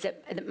 etc., is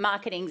that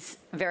marketing's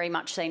very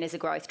much seen as a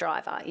growth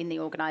driver in the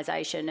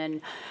organisation.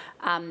 And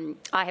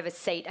I have a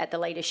seat at the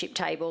leadership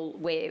table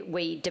where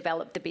we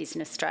develop the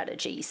business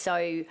strategy.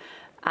 So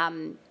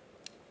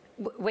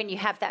when you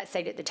have that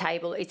seat at the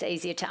table, it's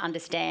easier to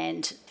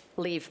understand,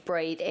 live,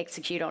 breathe,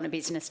 execute on a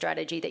business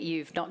strategy that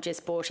you've not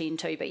just bought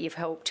into, but you've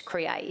helped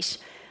create,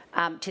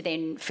 to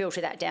then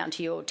filter that down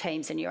to your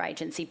teams and your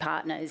agency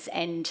partners.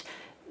 And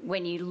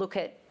when you look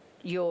at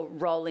your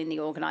role in the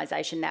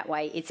organisation that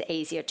way, it's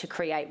easier to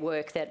create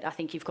work that I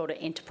think you've got it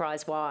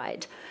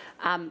enterprise-wide,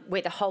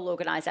 where the whole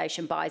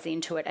organisation buys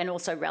into it and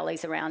also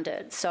rallies around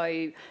it.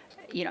 So,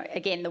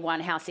 again, the One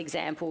House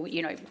example,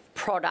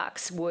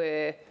 products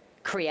were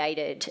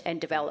created and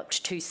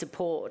developed to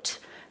support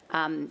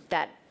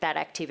that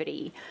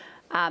activity.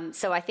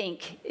 So I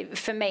think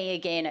for me,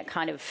 again, it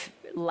kind of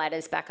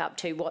ladders back up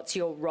to what's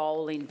your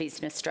role in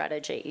business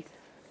strategy.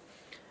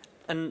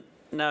 And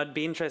now I'd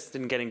be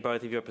interested in getting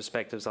both of your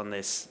perspectives on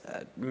this.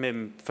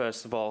 Mim,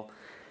 first of all,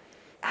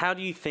 how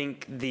do you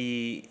think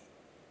the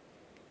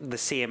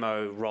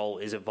CMO role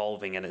is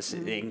evolving and it's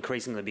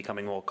increasingly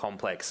becoming more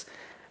complex?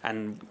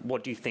 And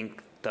what do you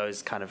think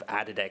those kind of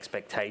added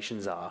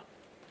expectations are?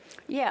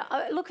 Yeah,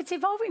 look, it's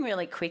evolving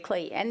really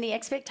quickly and the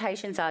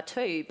expectations are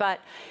too,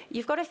 but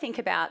you've got to think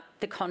about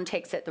the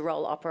context that the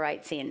role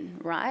operates in,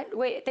 right?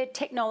 Where the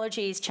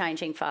technology is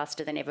changing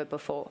faster than ever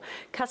before.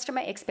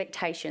 Customer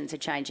expectations are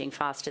changing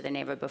faster than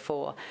ever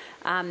before.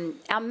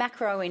 Our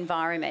macro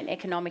environment,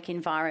 economic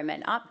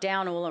environment, up,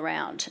 down, all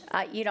around,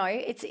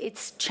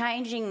 it's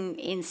changing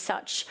in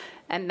such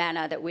a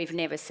manner that we've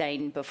never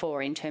seen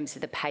before in terms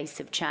of the pace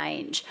of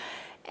change.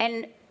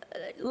 And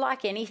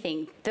like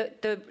anything,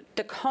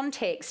 the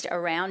context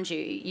around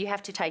you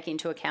have to take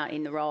into account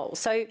in the role.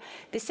 So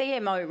the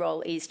CMO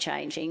role is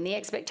changing. The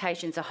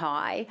expectations are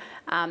high.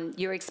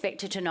 You're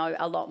expected to know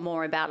a lot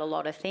more about a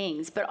lot of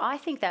things. But I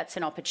think that's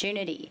an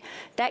opportunity.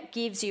 That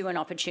gives you an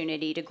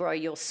opportunity to grow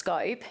your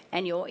scope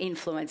and your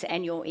influence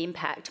and your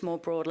impact more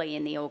broadly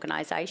in the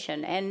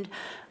organisation. And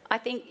I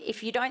think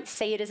if you don't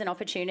see it as an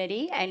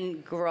opportunity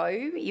and grow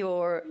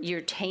your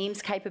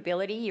team's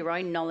capability, your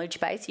own knowledge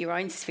base, your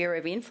own sphere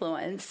of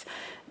influence,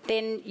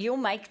 then you'll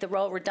make the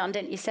role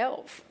redundant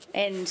yourself.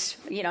 And,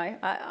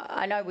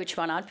 I know which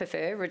one I'd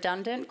prefer,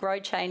 redundant, grow,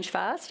 change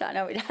fast. I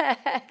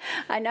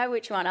know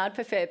which one I'd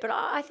prefer, but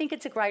I think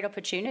it's a great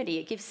opportunity.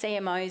 It gives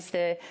CMOs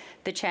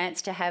the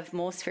chance to have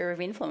more sphere of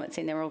influence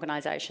in their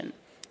organisation.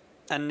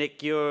 And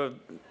Nick, you're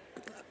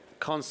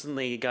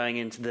constantly going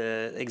into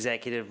the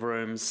executive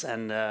rooms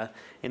and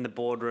in the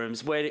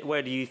boardrooms.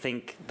 Where do you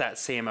think that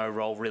CMO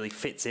role really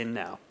fits in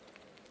now?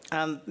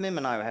 Mim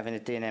and I were having a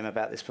D&M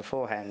about this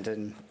beforehand,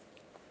 and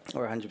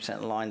we're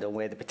 100% aligned on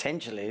where the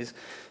potential is.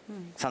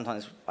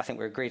 Sometimes I think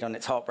we're agreed on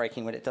it's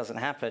heartbreaking when it doesn't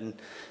happen.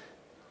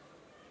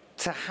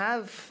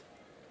 I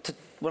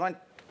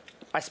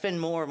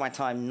spend more of my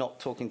time not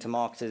talking to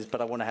marketers,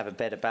 but I want to have a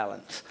better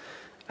balance.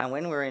 And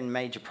when we're in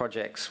major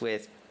projects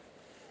with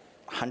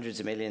hundreds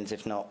of millions,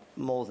 if not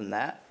more than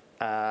that,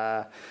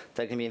 they're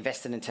going to be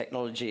invested in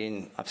technology,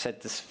 and I've said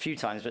this a few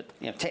times, but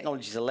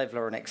technology is a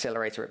leveler or an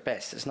accelerator at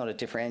best. It's not a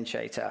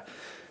differentiator,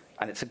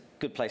 and it's a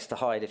good place to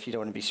hide if you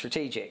don't want to be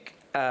strategic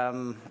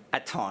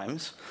at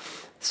times.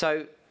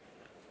 So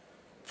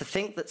to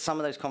think that some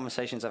of those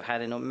conversations I've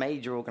had in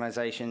major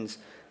organizations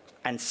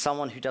and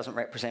someone who doesn't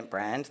represent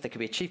brand, there could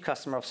be a chief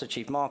customer officer,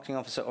 chief marketing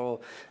officer, or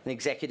an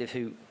executive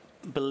who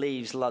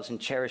believes, loves, and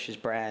cherishes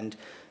brand,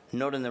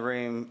 not in the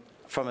room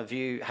from a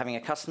view, having a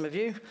customer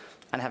view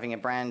and having a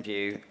brand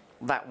view,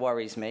 that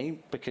worries me,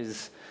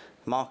 because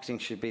marketing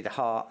should be the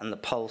heart and the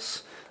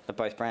pulse of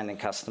both brand and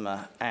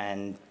customer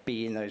and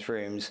be in those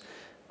rooms.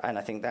 And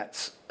I think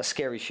that's a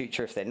scary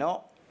future if they're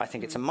not. I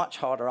think it's a much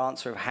harder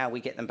answer of how we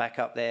get them back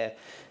up there.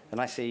 And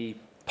I see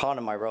part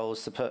of my role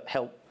is to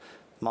help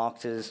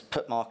marketers,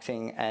 put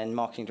marketing and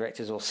marketing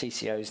directors or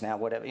CCOs now,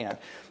 whatever,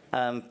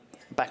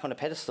 back on a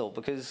pedestal,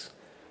 because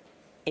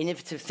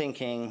innovative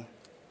thinking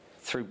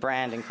through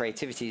brand and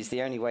creativity is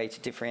the only way to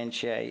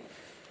differentiate,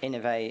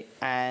 innovate,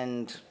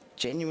 and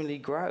genuinely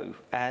grow.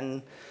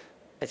 And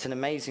it's an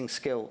amazing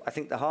skill. I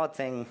think the hard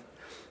thing,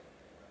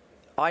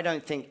 I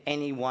don't think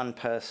any one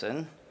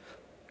person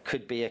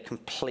could be a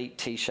complete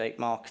T-shaped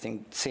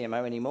marketing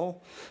CMO anymore,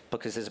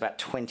 because there's about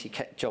 20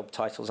 job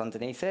titles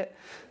underneath it.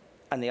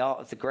 And the art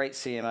of the great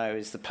CMO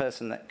is the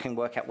person that can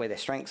work out where their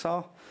strengths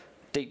are,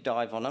 deep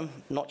dive on them,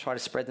 not try to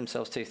spread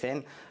themselves too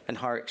thin, and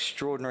hire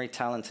extraordinary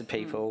talented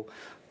people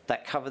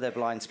that cover their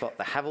blind spot,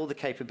 that have all the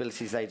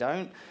capabilities they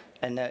don't,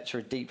 and nurture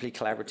a deeply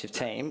collaborative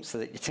team so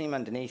that your team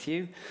underneath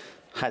you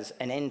has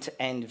an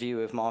end-to-end view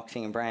of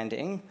marketing and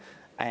branding.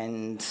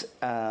 And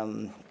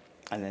then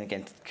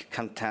again,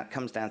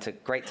 comes down to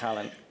great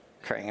talent,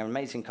 creating an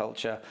amazing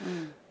culture,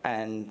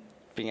 and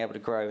being able to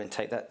grow and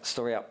take that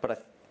story up.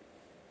 But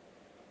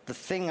the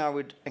thing I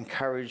would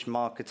encourage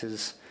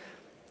marketers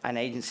and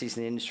agencies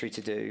in the industry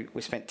to do,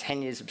 we spent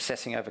 10 years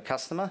obsessing over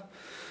customer,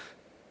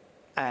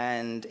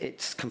 and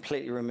it's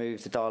completely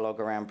removed the dialogue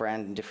around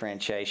brand and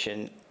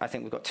differentiation. I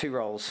think we've got two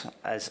roles,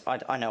 as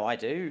I know I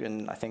do,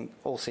 and I think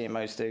all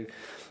CMOs do.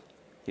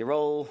 Your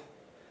role,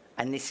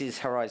 and this is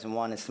Horizon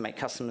 1, is to make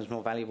customers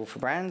more valuable for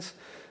brands.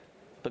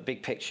 But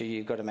big picture,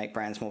 you've got to make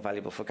brands more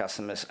valuable for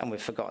customers, and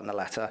we've forgotten the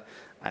latter.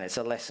 And it's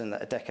a lesson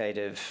that a decade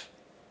of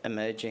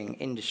emerging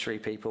industry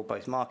people,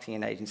 both marketing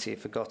and agency, have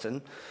forgotten.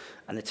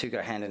 And the two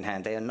go hand in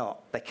hand. They are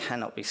not. They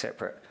cannot be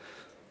separate.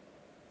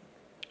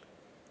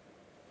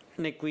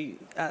 Nick,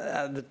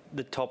 at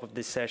the top of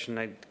this session,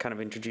 I kind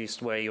of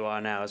introduced where you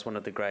are now as one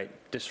of the great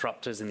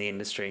disruptors in the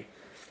industry.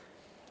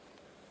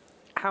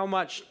 How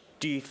much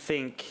do you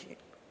think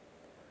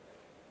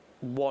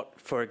what,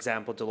 for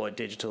example, Deloitte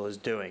Digital is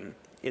doing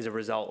is a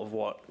result of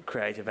what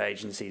creative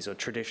agencies or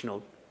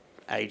traditional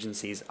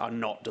agencies are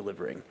not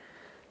delivering?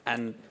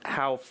 And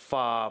how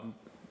far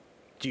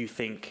do you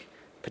think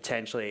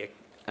potentially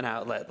an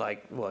outlet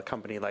like, well, a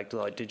company like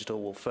Deloitte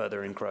Digital will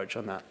further encroach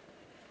on that?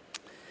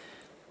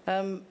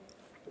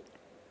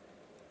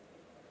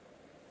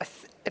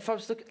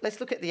 Let's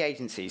look at the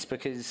agencies,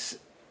 because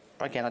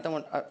again,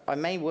 I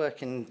may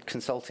work in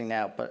consulting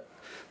now, but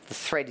the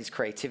thread is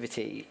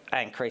creativity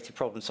and creative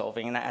problem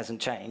solving, and that hasn't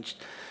changed.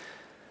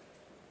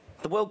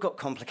 The world got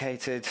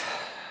complicated,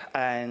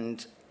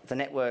 and the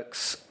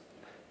networks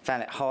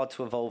found it hard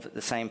to evolve at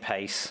the same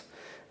pace,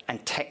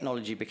 and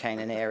technology became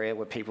an area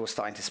where people were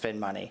starting to spend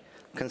money.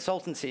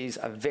 Consultancies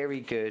are very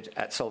good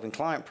at solving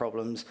client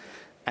problems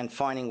and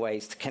finding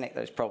ways to connect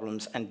those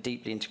problems and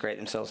deeply integrate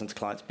themselves into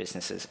clients'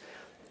 businesses.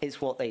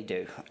 It's what they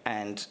do.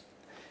 And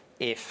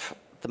if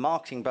the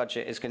marketing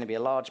budget is going to be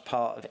a large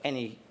part of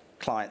any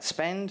client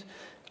spend,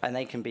 and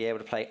they can be able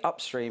to play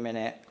upstream in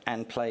it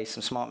and play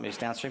some smart moves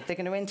downstream, they're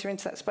going to enter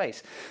into that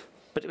space.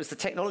 But it was the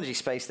technology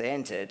space they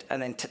entered,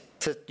 and then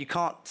you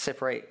can't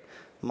separate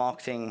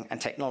marketing and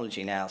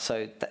technology now,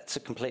 so that's a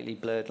completely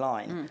blurred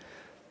line.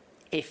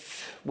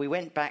 If we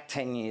went back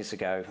 10 years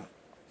ago,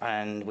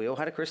 and we all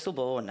had a crystal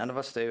ball, and none of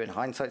us do, and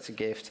hindsight's a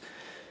gift,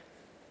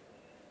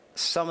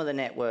 some of the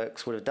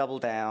networks would have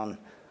doubled down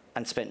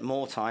and spent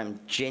more time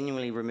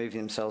genuinely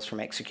removing themselves from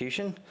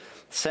execution,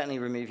 certainly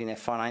removing their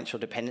financial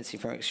dependency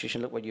from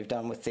execution. Look what you've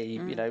done with the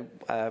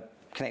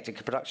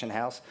Connected Production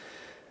House,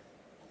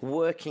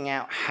 working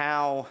out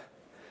how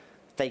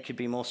they could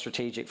be more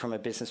strategic from a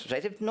business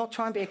perspective, not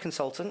try and be a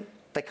consultant.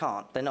 They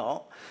can't, they're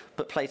not,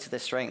 but play to their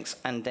strengths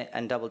and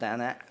double down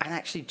there, and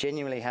actually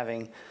genuinely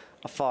having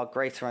a far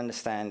greater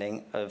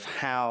understanding of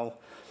how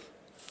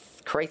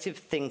creative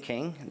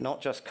thinking,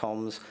 not just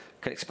comms,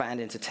 could expand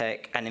into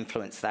tech and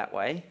influence that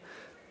way,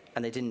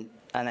 and they didn't,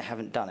 and they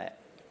haven't done it.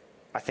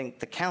 I think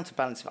the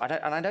counterbalance,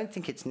 I don't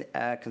think it's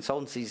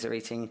consultancies that are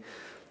eating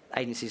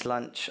agencies'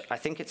 lunch. I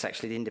think it's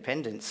actually the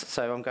independents.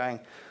 So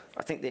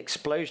I think the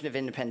explosion of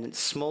independents,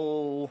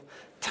 small,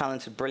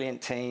 talented,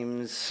 brilliant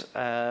teams.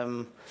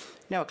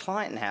 A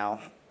client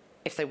now,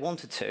 if they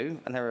wanted to,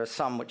 and there are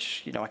some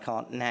which I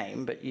can't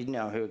name, but you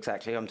know who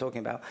exactly I'm talking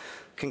about,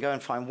 can go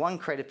and find one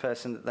creative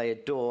person that they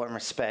adore and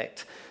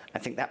respect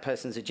and think that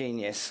person's a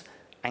genius,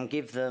 and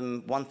give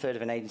them 1/3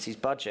 of an agency's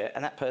budget,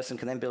 and that person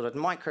can then build a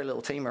micro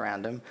little team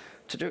around them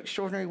to do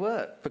extraordinary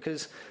work,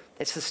 because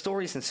it's the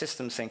stories and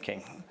systems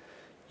thinking.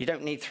 You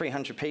don't need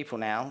 300 people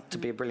now to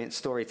be a brilliant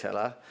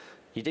storyteller.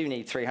 You do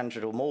need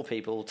 300 or more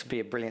people to be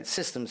a brilliant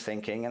systems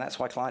thinking, and that's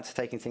why clients are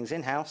taking things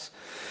in-house.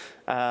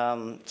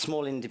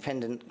 Small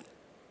independent,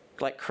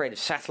 like creative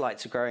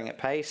satellites, are growing at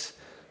pace,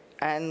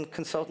 and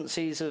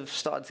consultancies have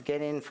started to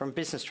get in from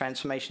business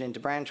transformation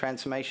into brand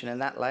transformation in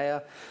that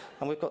layer,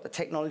 and we've got the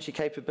technology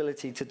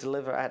capability to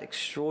deliver at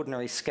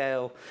extraordinary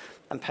scale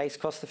and pace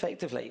cost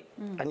effectively.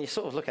 And you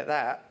sort of look at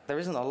that, there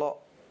isn't a lot,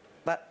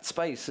 that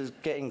space is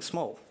getting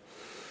small.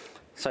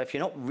 So if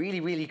you're not really,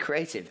 really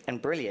creative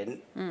and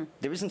brilliant,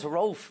 there isn't a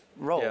role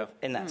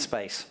in that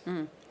space.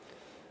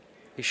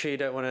 You sure you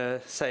don't want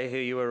to say who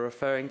you were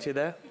referring to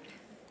there?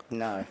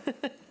 No.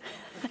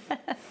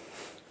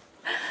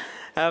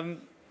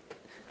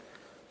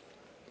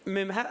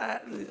 Mim,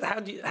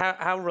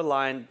 how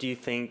reliant do you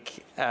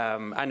think,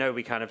 I know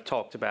we kind of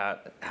talked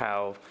about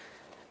how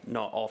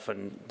not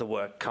often the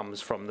work comes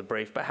from the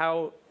brief, but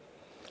how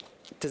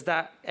does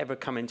that ever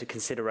come into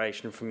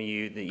consideration from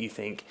you, that you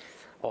think,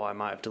 oh, I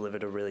might have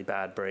delivered a really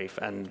bad brief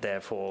and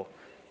therefore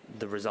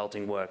the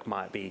resulting work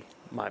might be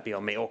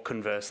on me, or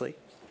conversely?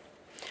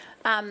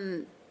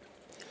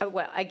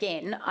 Well,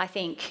 again, I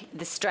think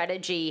the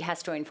strategy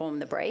has to inform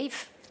the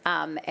brief,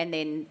 and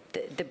then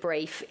the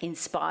brief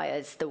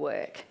inspires the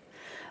work.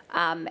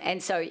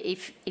 And so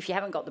if you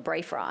haven't got the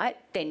brief right,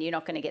 then you're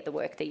not going to get the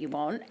work that you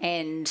want,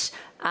 and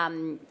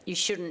you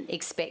shouldn't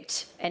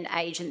expect an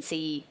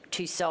agency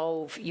to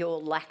solve your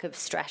lack of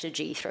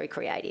strategy through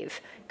creative,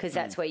 because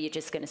that's where you're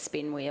just going to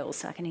spin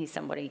wheels. I can hear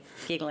somebody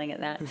giggling at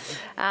that.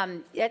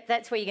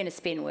 That's where you're going to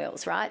spin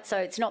wheels, right? So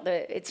it's not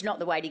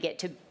the way to get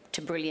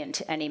to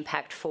brilliant and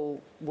impactful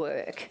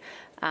work.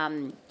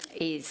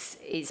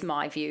 Is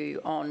my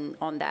view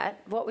on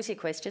that. What was your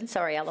question?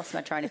 Sorry, I lost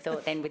my train of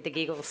thought then with the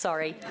giggle.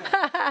 Sorry.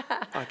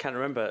 I can't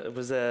remember. It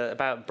was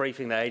about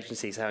briefing the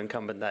agencies, how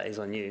incumbent that is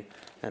on you.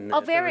 And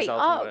Very.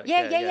 Work.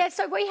 Yeah.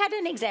 So we had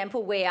an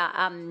example where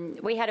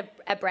we had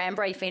a brand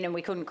brief in and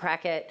we couldn't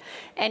crack it.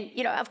 And,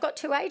 I've got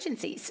 2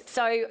 agencies.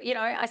 So,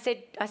 I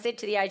said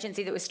to the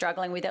agency that was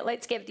struggling with it,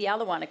 let's give the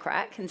other one a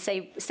crack and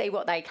see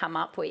what they come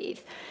up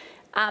with.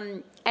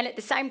 And at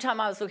the same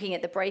time, I was looking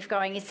at the brief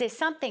going, is there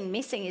something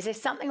missing? Is there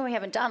something we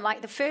haven't done?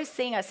 Like, the first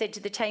thing I said to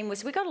the team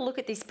was, we've got to look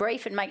at this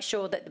brief and make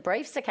sure that the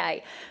brief's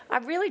okay. I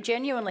really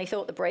genuinely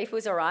thought the brief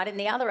was all right, and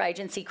the other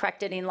agency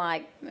cracked it in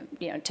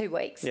 2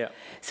 weeks. Yeah.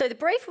 So the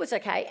brief was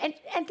okay. And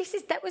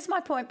that was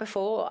my point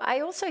before. I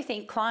also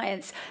think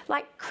clients,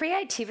 like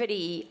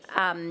creativity,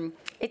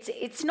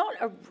 it's not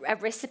a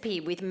recipe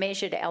with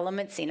measured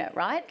elements in it,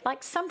 right?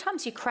 Like,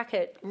 sometimes you crack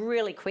it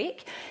really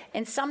quick,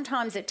 and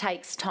sometimes it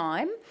takes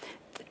time.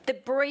 The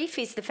brief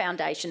is the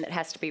foundation that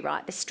has to be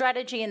right. The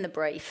strategy and the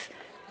brief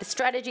The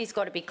strategy's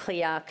got to be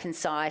clear,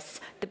 concise.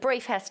 The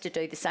brief has to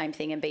do the same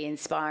thing and be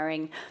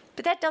inspiring.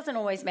 But that doesn't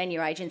always mean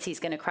your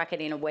agency's going to crack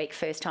it in a week,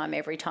 first time,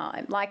 every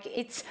time. Like,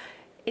 it's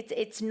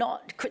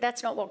not,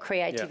 that's not what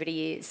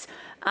creativity is.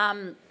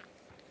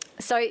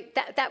 So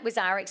that was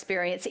our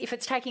experience. If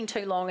it's taking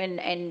too long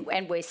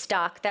and we're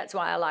stuck, that's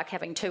why I like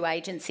having two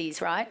agencies,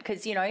 right?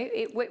 Because, you know,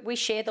 we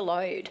share the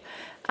load.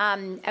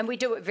 And we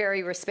do it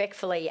very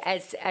respectfully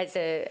as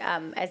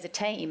a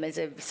team,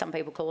 some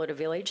people call it a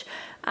village.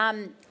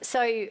 I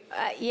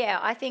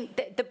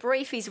think the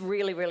brief is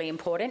really, really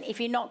important. If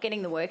you're not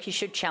getting the work, you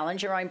should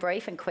challenge your own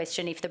brief and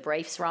question if the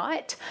brief's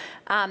right.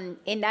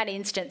 In that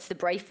instance, the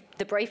brief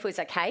was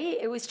okay.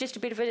 It was just a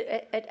bit of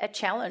a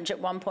challenge at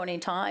one point in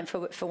time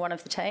for one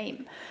of the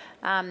team.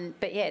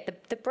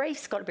 The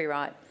brief's got to be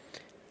right.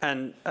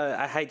 And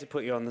I hate to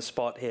put you on the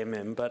spot here,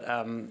 Mim, but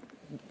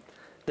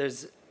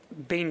there's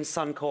been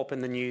Suncorp in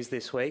the news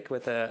this week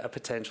with a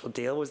potential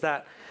deal.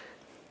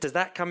 Does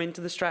that come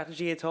into the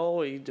strategy at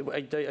all? Are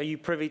you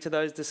privy to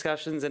those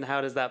discussions, and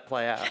how does that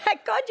play out?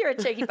 God, you're a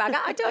cheeky bugger.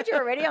 I told you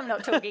already I'm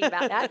not talking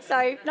about that,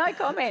 so no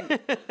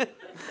comment.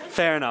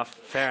 Fair enough.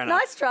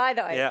 Nice try,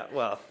 though. Yeah,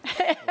 well.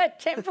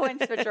 10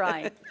 points for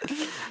trying.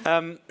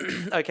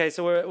 Okay,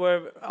 so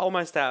we're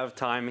almost out of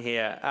time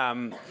here.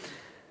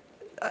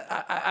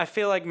 I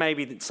feel like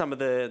maybe some of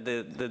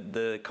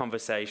the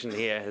conversation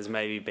here has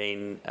maybe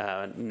been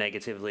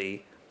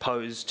negatively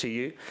posed to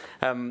you.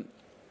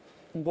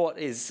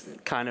 What's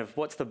the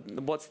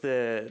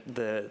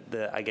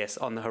I guess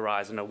on the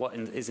horizon, or what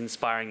is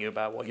inspiring you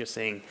about what you're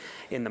seeing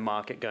in the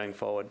market going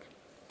forward?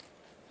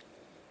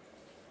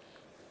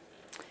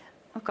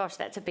 Oh gosh,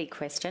 that's a big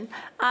question.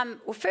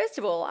 Well, first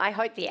of all, I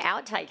hope the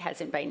outtake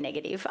hasn't been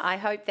negative. I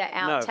hope the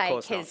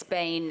outtake has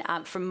been,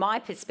 from my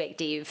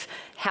perspective,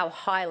 how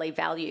highly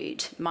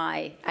valued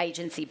my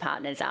agency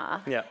partners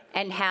are,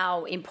 and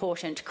how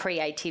important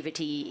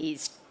creativity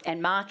is and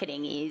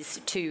marketing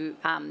is to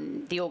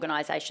the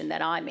organisation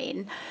that I'm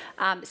in.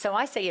 So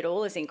I see it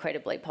all as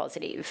incredibly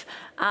positive.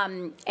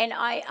 And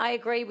I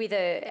agree with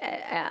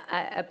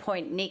a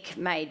point Nick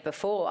made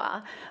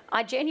before.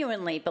 I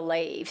genuinely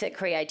believe that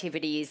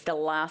creativity is the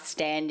last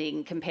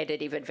standing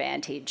competitive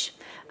advantage.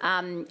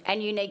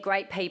 And you need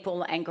great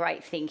people and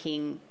great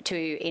thinking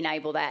to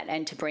enable that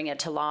and to bring it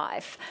to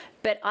life.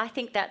 But I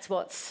think that's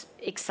what's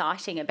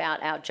exciting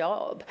about our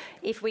job.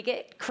 If we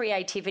get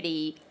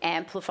creativity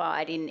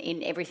amplified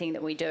in everything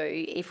that we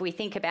do, if we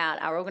think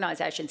about our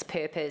organisation's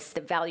purpose,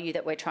 the value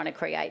that we're trying to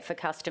create for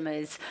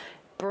customers,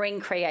 bring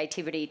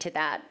creativity to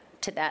that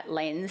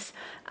lens,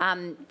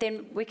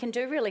 then we can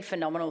do really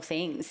phenomenal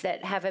things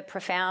that have a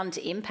profound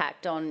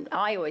impact on.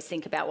 I always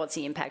think about what's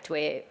the impact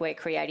we're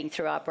creating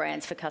through our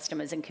brands for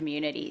customers and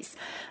communities.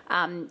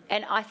 And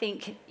I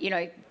think, you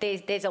know,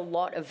 there's a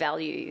lot of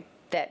value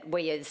that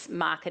we as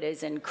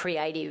marketers and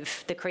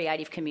the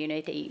creative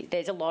community,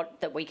 there's a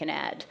lot that we can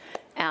add,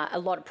 a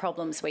lot of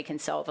problems we can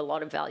solve, a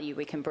lot of value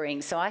we can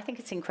bring. So I think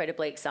it's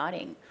incredibly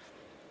exciting.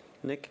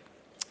 Nick?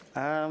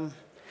 The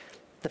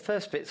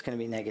first bit's going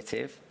to be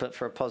negative, but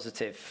for a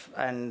positive.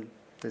 And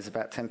there's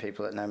about 10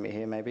 people that know me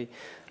here, maybe.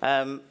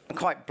 I'm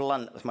quite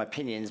blunt with my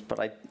opinions, but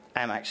I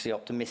am actually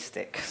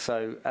optimistic.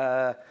 So,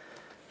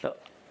 look,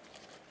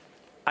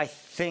 I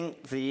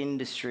think the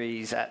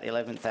industry's at the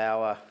 11th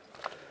hour.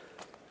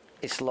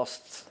 It's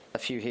lost a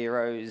few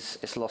heroes,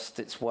 it's lost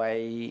its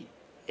way,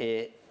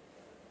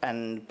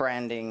 and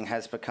branding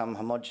has become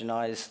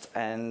homogenised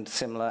and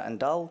similar and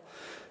dull,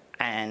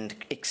 and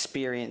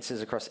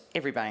experiences across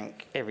every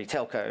bank, every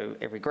telco,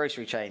 every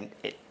grocery chain,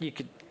 you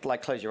could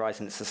close your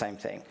eyes and it's the same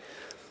thing.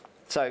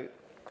 So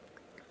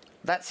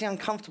that's the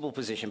uncomfortable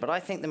position, but I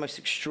think the most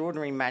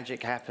extraordinary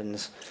magic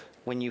happens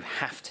when you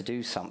have to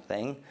do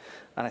something.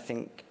 And I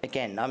think,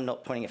 again, I'm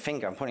not pointing a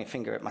finger, I'm pointing a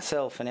finger at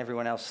myself and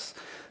everyone else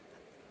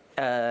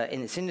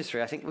in this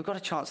industry. I think we've got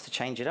a chance to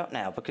change it up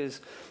now,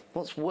 because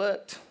what's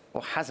worked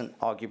or hasn't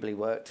arguably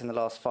worked in the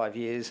last 5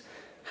 years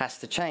has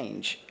to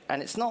change.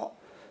 And it's not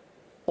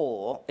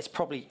or, it's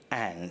probably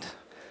and.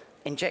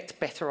 Inject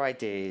better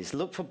ideas,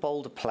 look for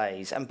bolder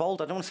plays. And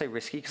bold, I don't want to say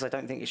risky, because I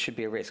don't think it should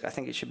be a risk. I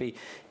think it should be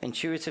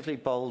intuitively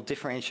bold,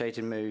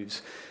 differentiated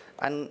moves.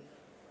 And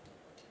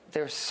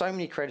there are so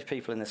many creative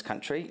people in this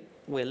country.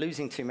 We're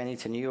losing too many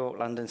to New York,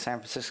 London, San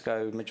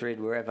Francisco, Madrid,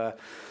 wherever.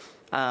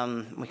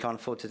 We can't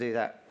afford to do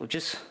that. We'll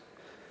just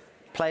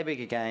play a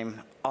bigger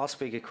game, ask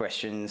bigger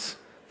questions,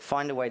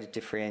 find a way to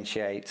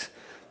differentiate.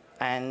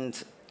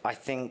 And I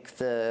think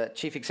the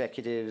chief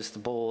executives, the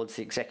boards,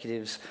 the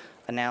executives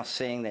are now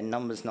seeing their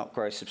numbers not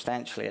grow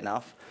substantially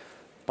enough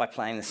by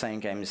playing the same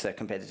game as their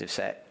competitive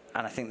set.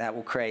 And I think that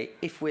will create,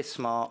 if we're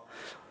smart,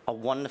 a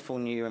wonderful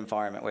new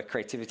environment where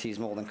creativity is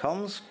more than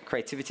comms.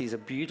 Creativity is a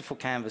beautiful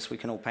canvas we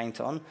can all paint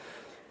on.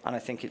 And I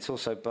think it's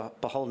also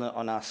beholden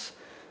on us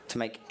to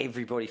make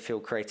everybody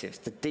feel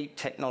creative. The deep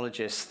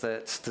technologist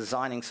that's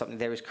designing something,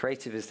 they're as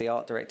creative as the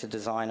art director,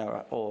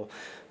 designer, or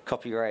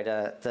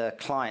copywriter. The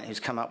client who's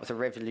come up with a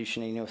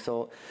revolutionary new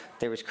thought,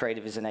 they're as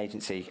creative as an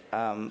agency.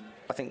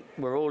 I think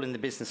we're all in the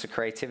business of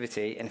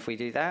creativity, and if we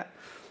do that,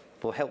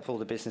 we'll help all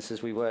the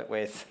businesses we work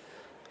with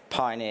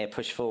pioneer,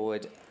 push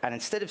forward. And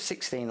instead of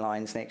 16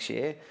 lines next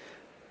year,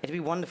 it'd be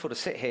wonderful to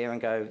sit here and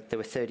go, there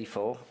were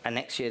 34, and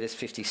next year there's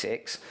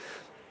 56.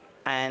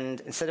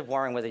 And instead of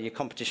worrying whether your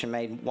competition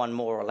made one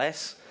more or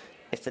less,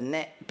 if the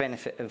net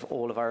benefit of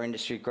all of our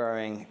industry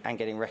growing and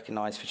getting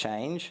recognised for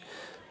change,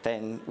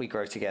 then we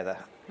grow together.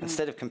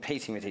 Instead of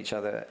competing with each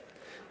other,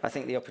 I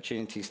think the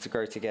opportunity is to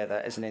grow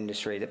together as an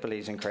industry that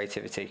believes in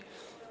creativity.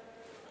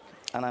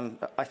 And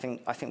I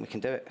think we can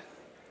do it.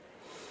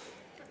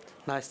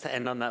 Nice to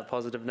end on that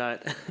positive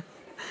note.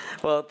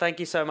 Well, thank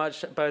you so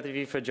much, both of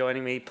you, for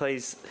joining me.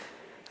 Please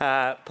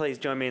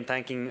join me in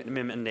thanking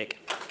Mim and Nick.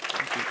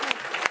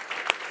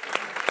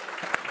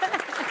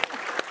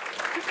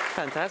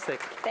 Fantastic.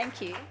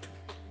 Thank you.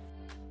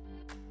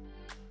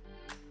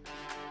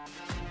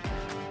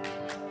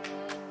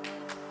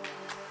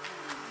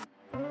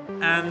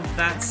 And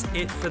that's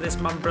it for this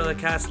Mumbrella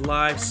Cast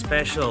live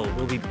special.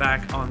 We'll be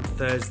back on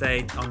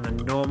Thursday on the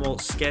normal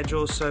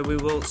schedule, so we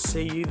will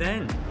see you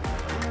then.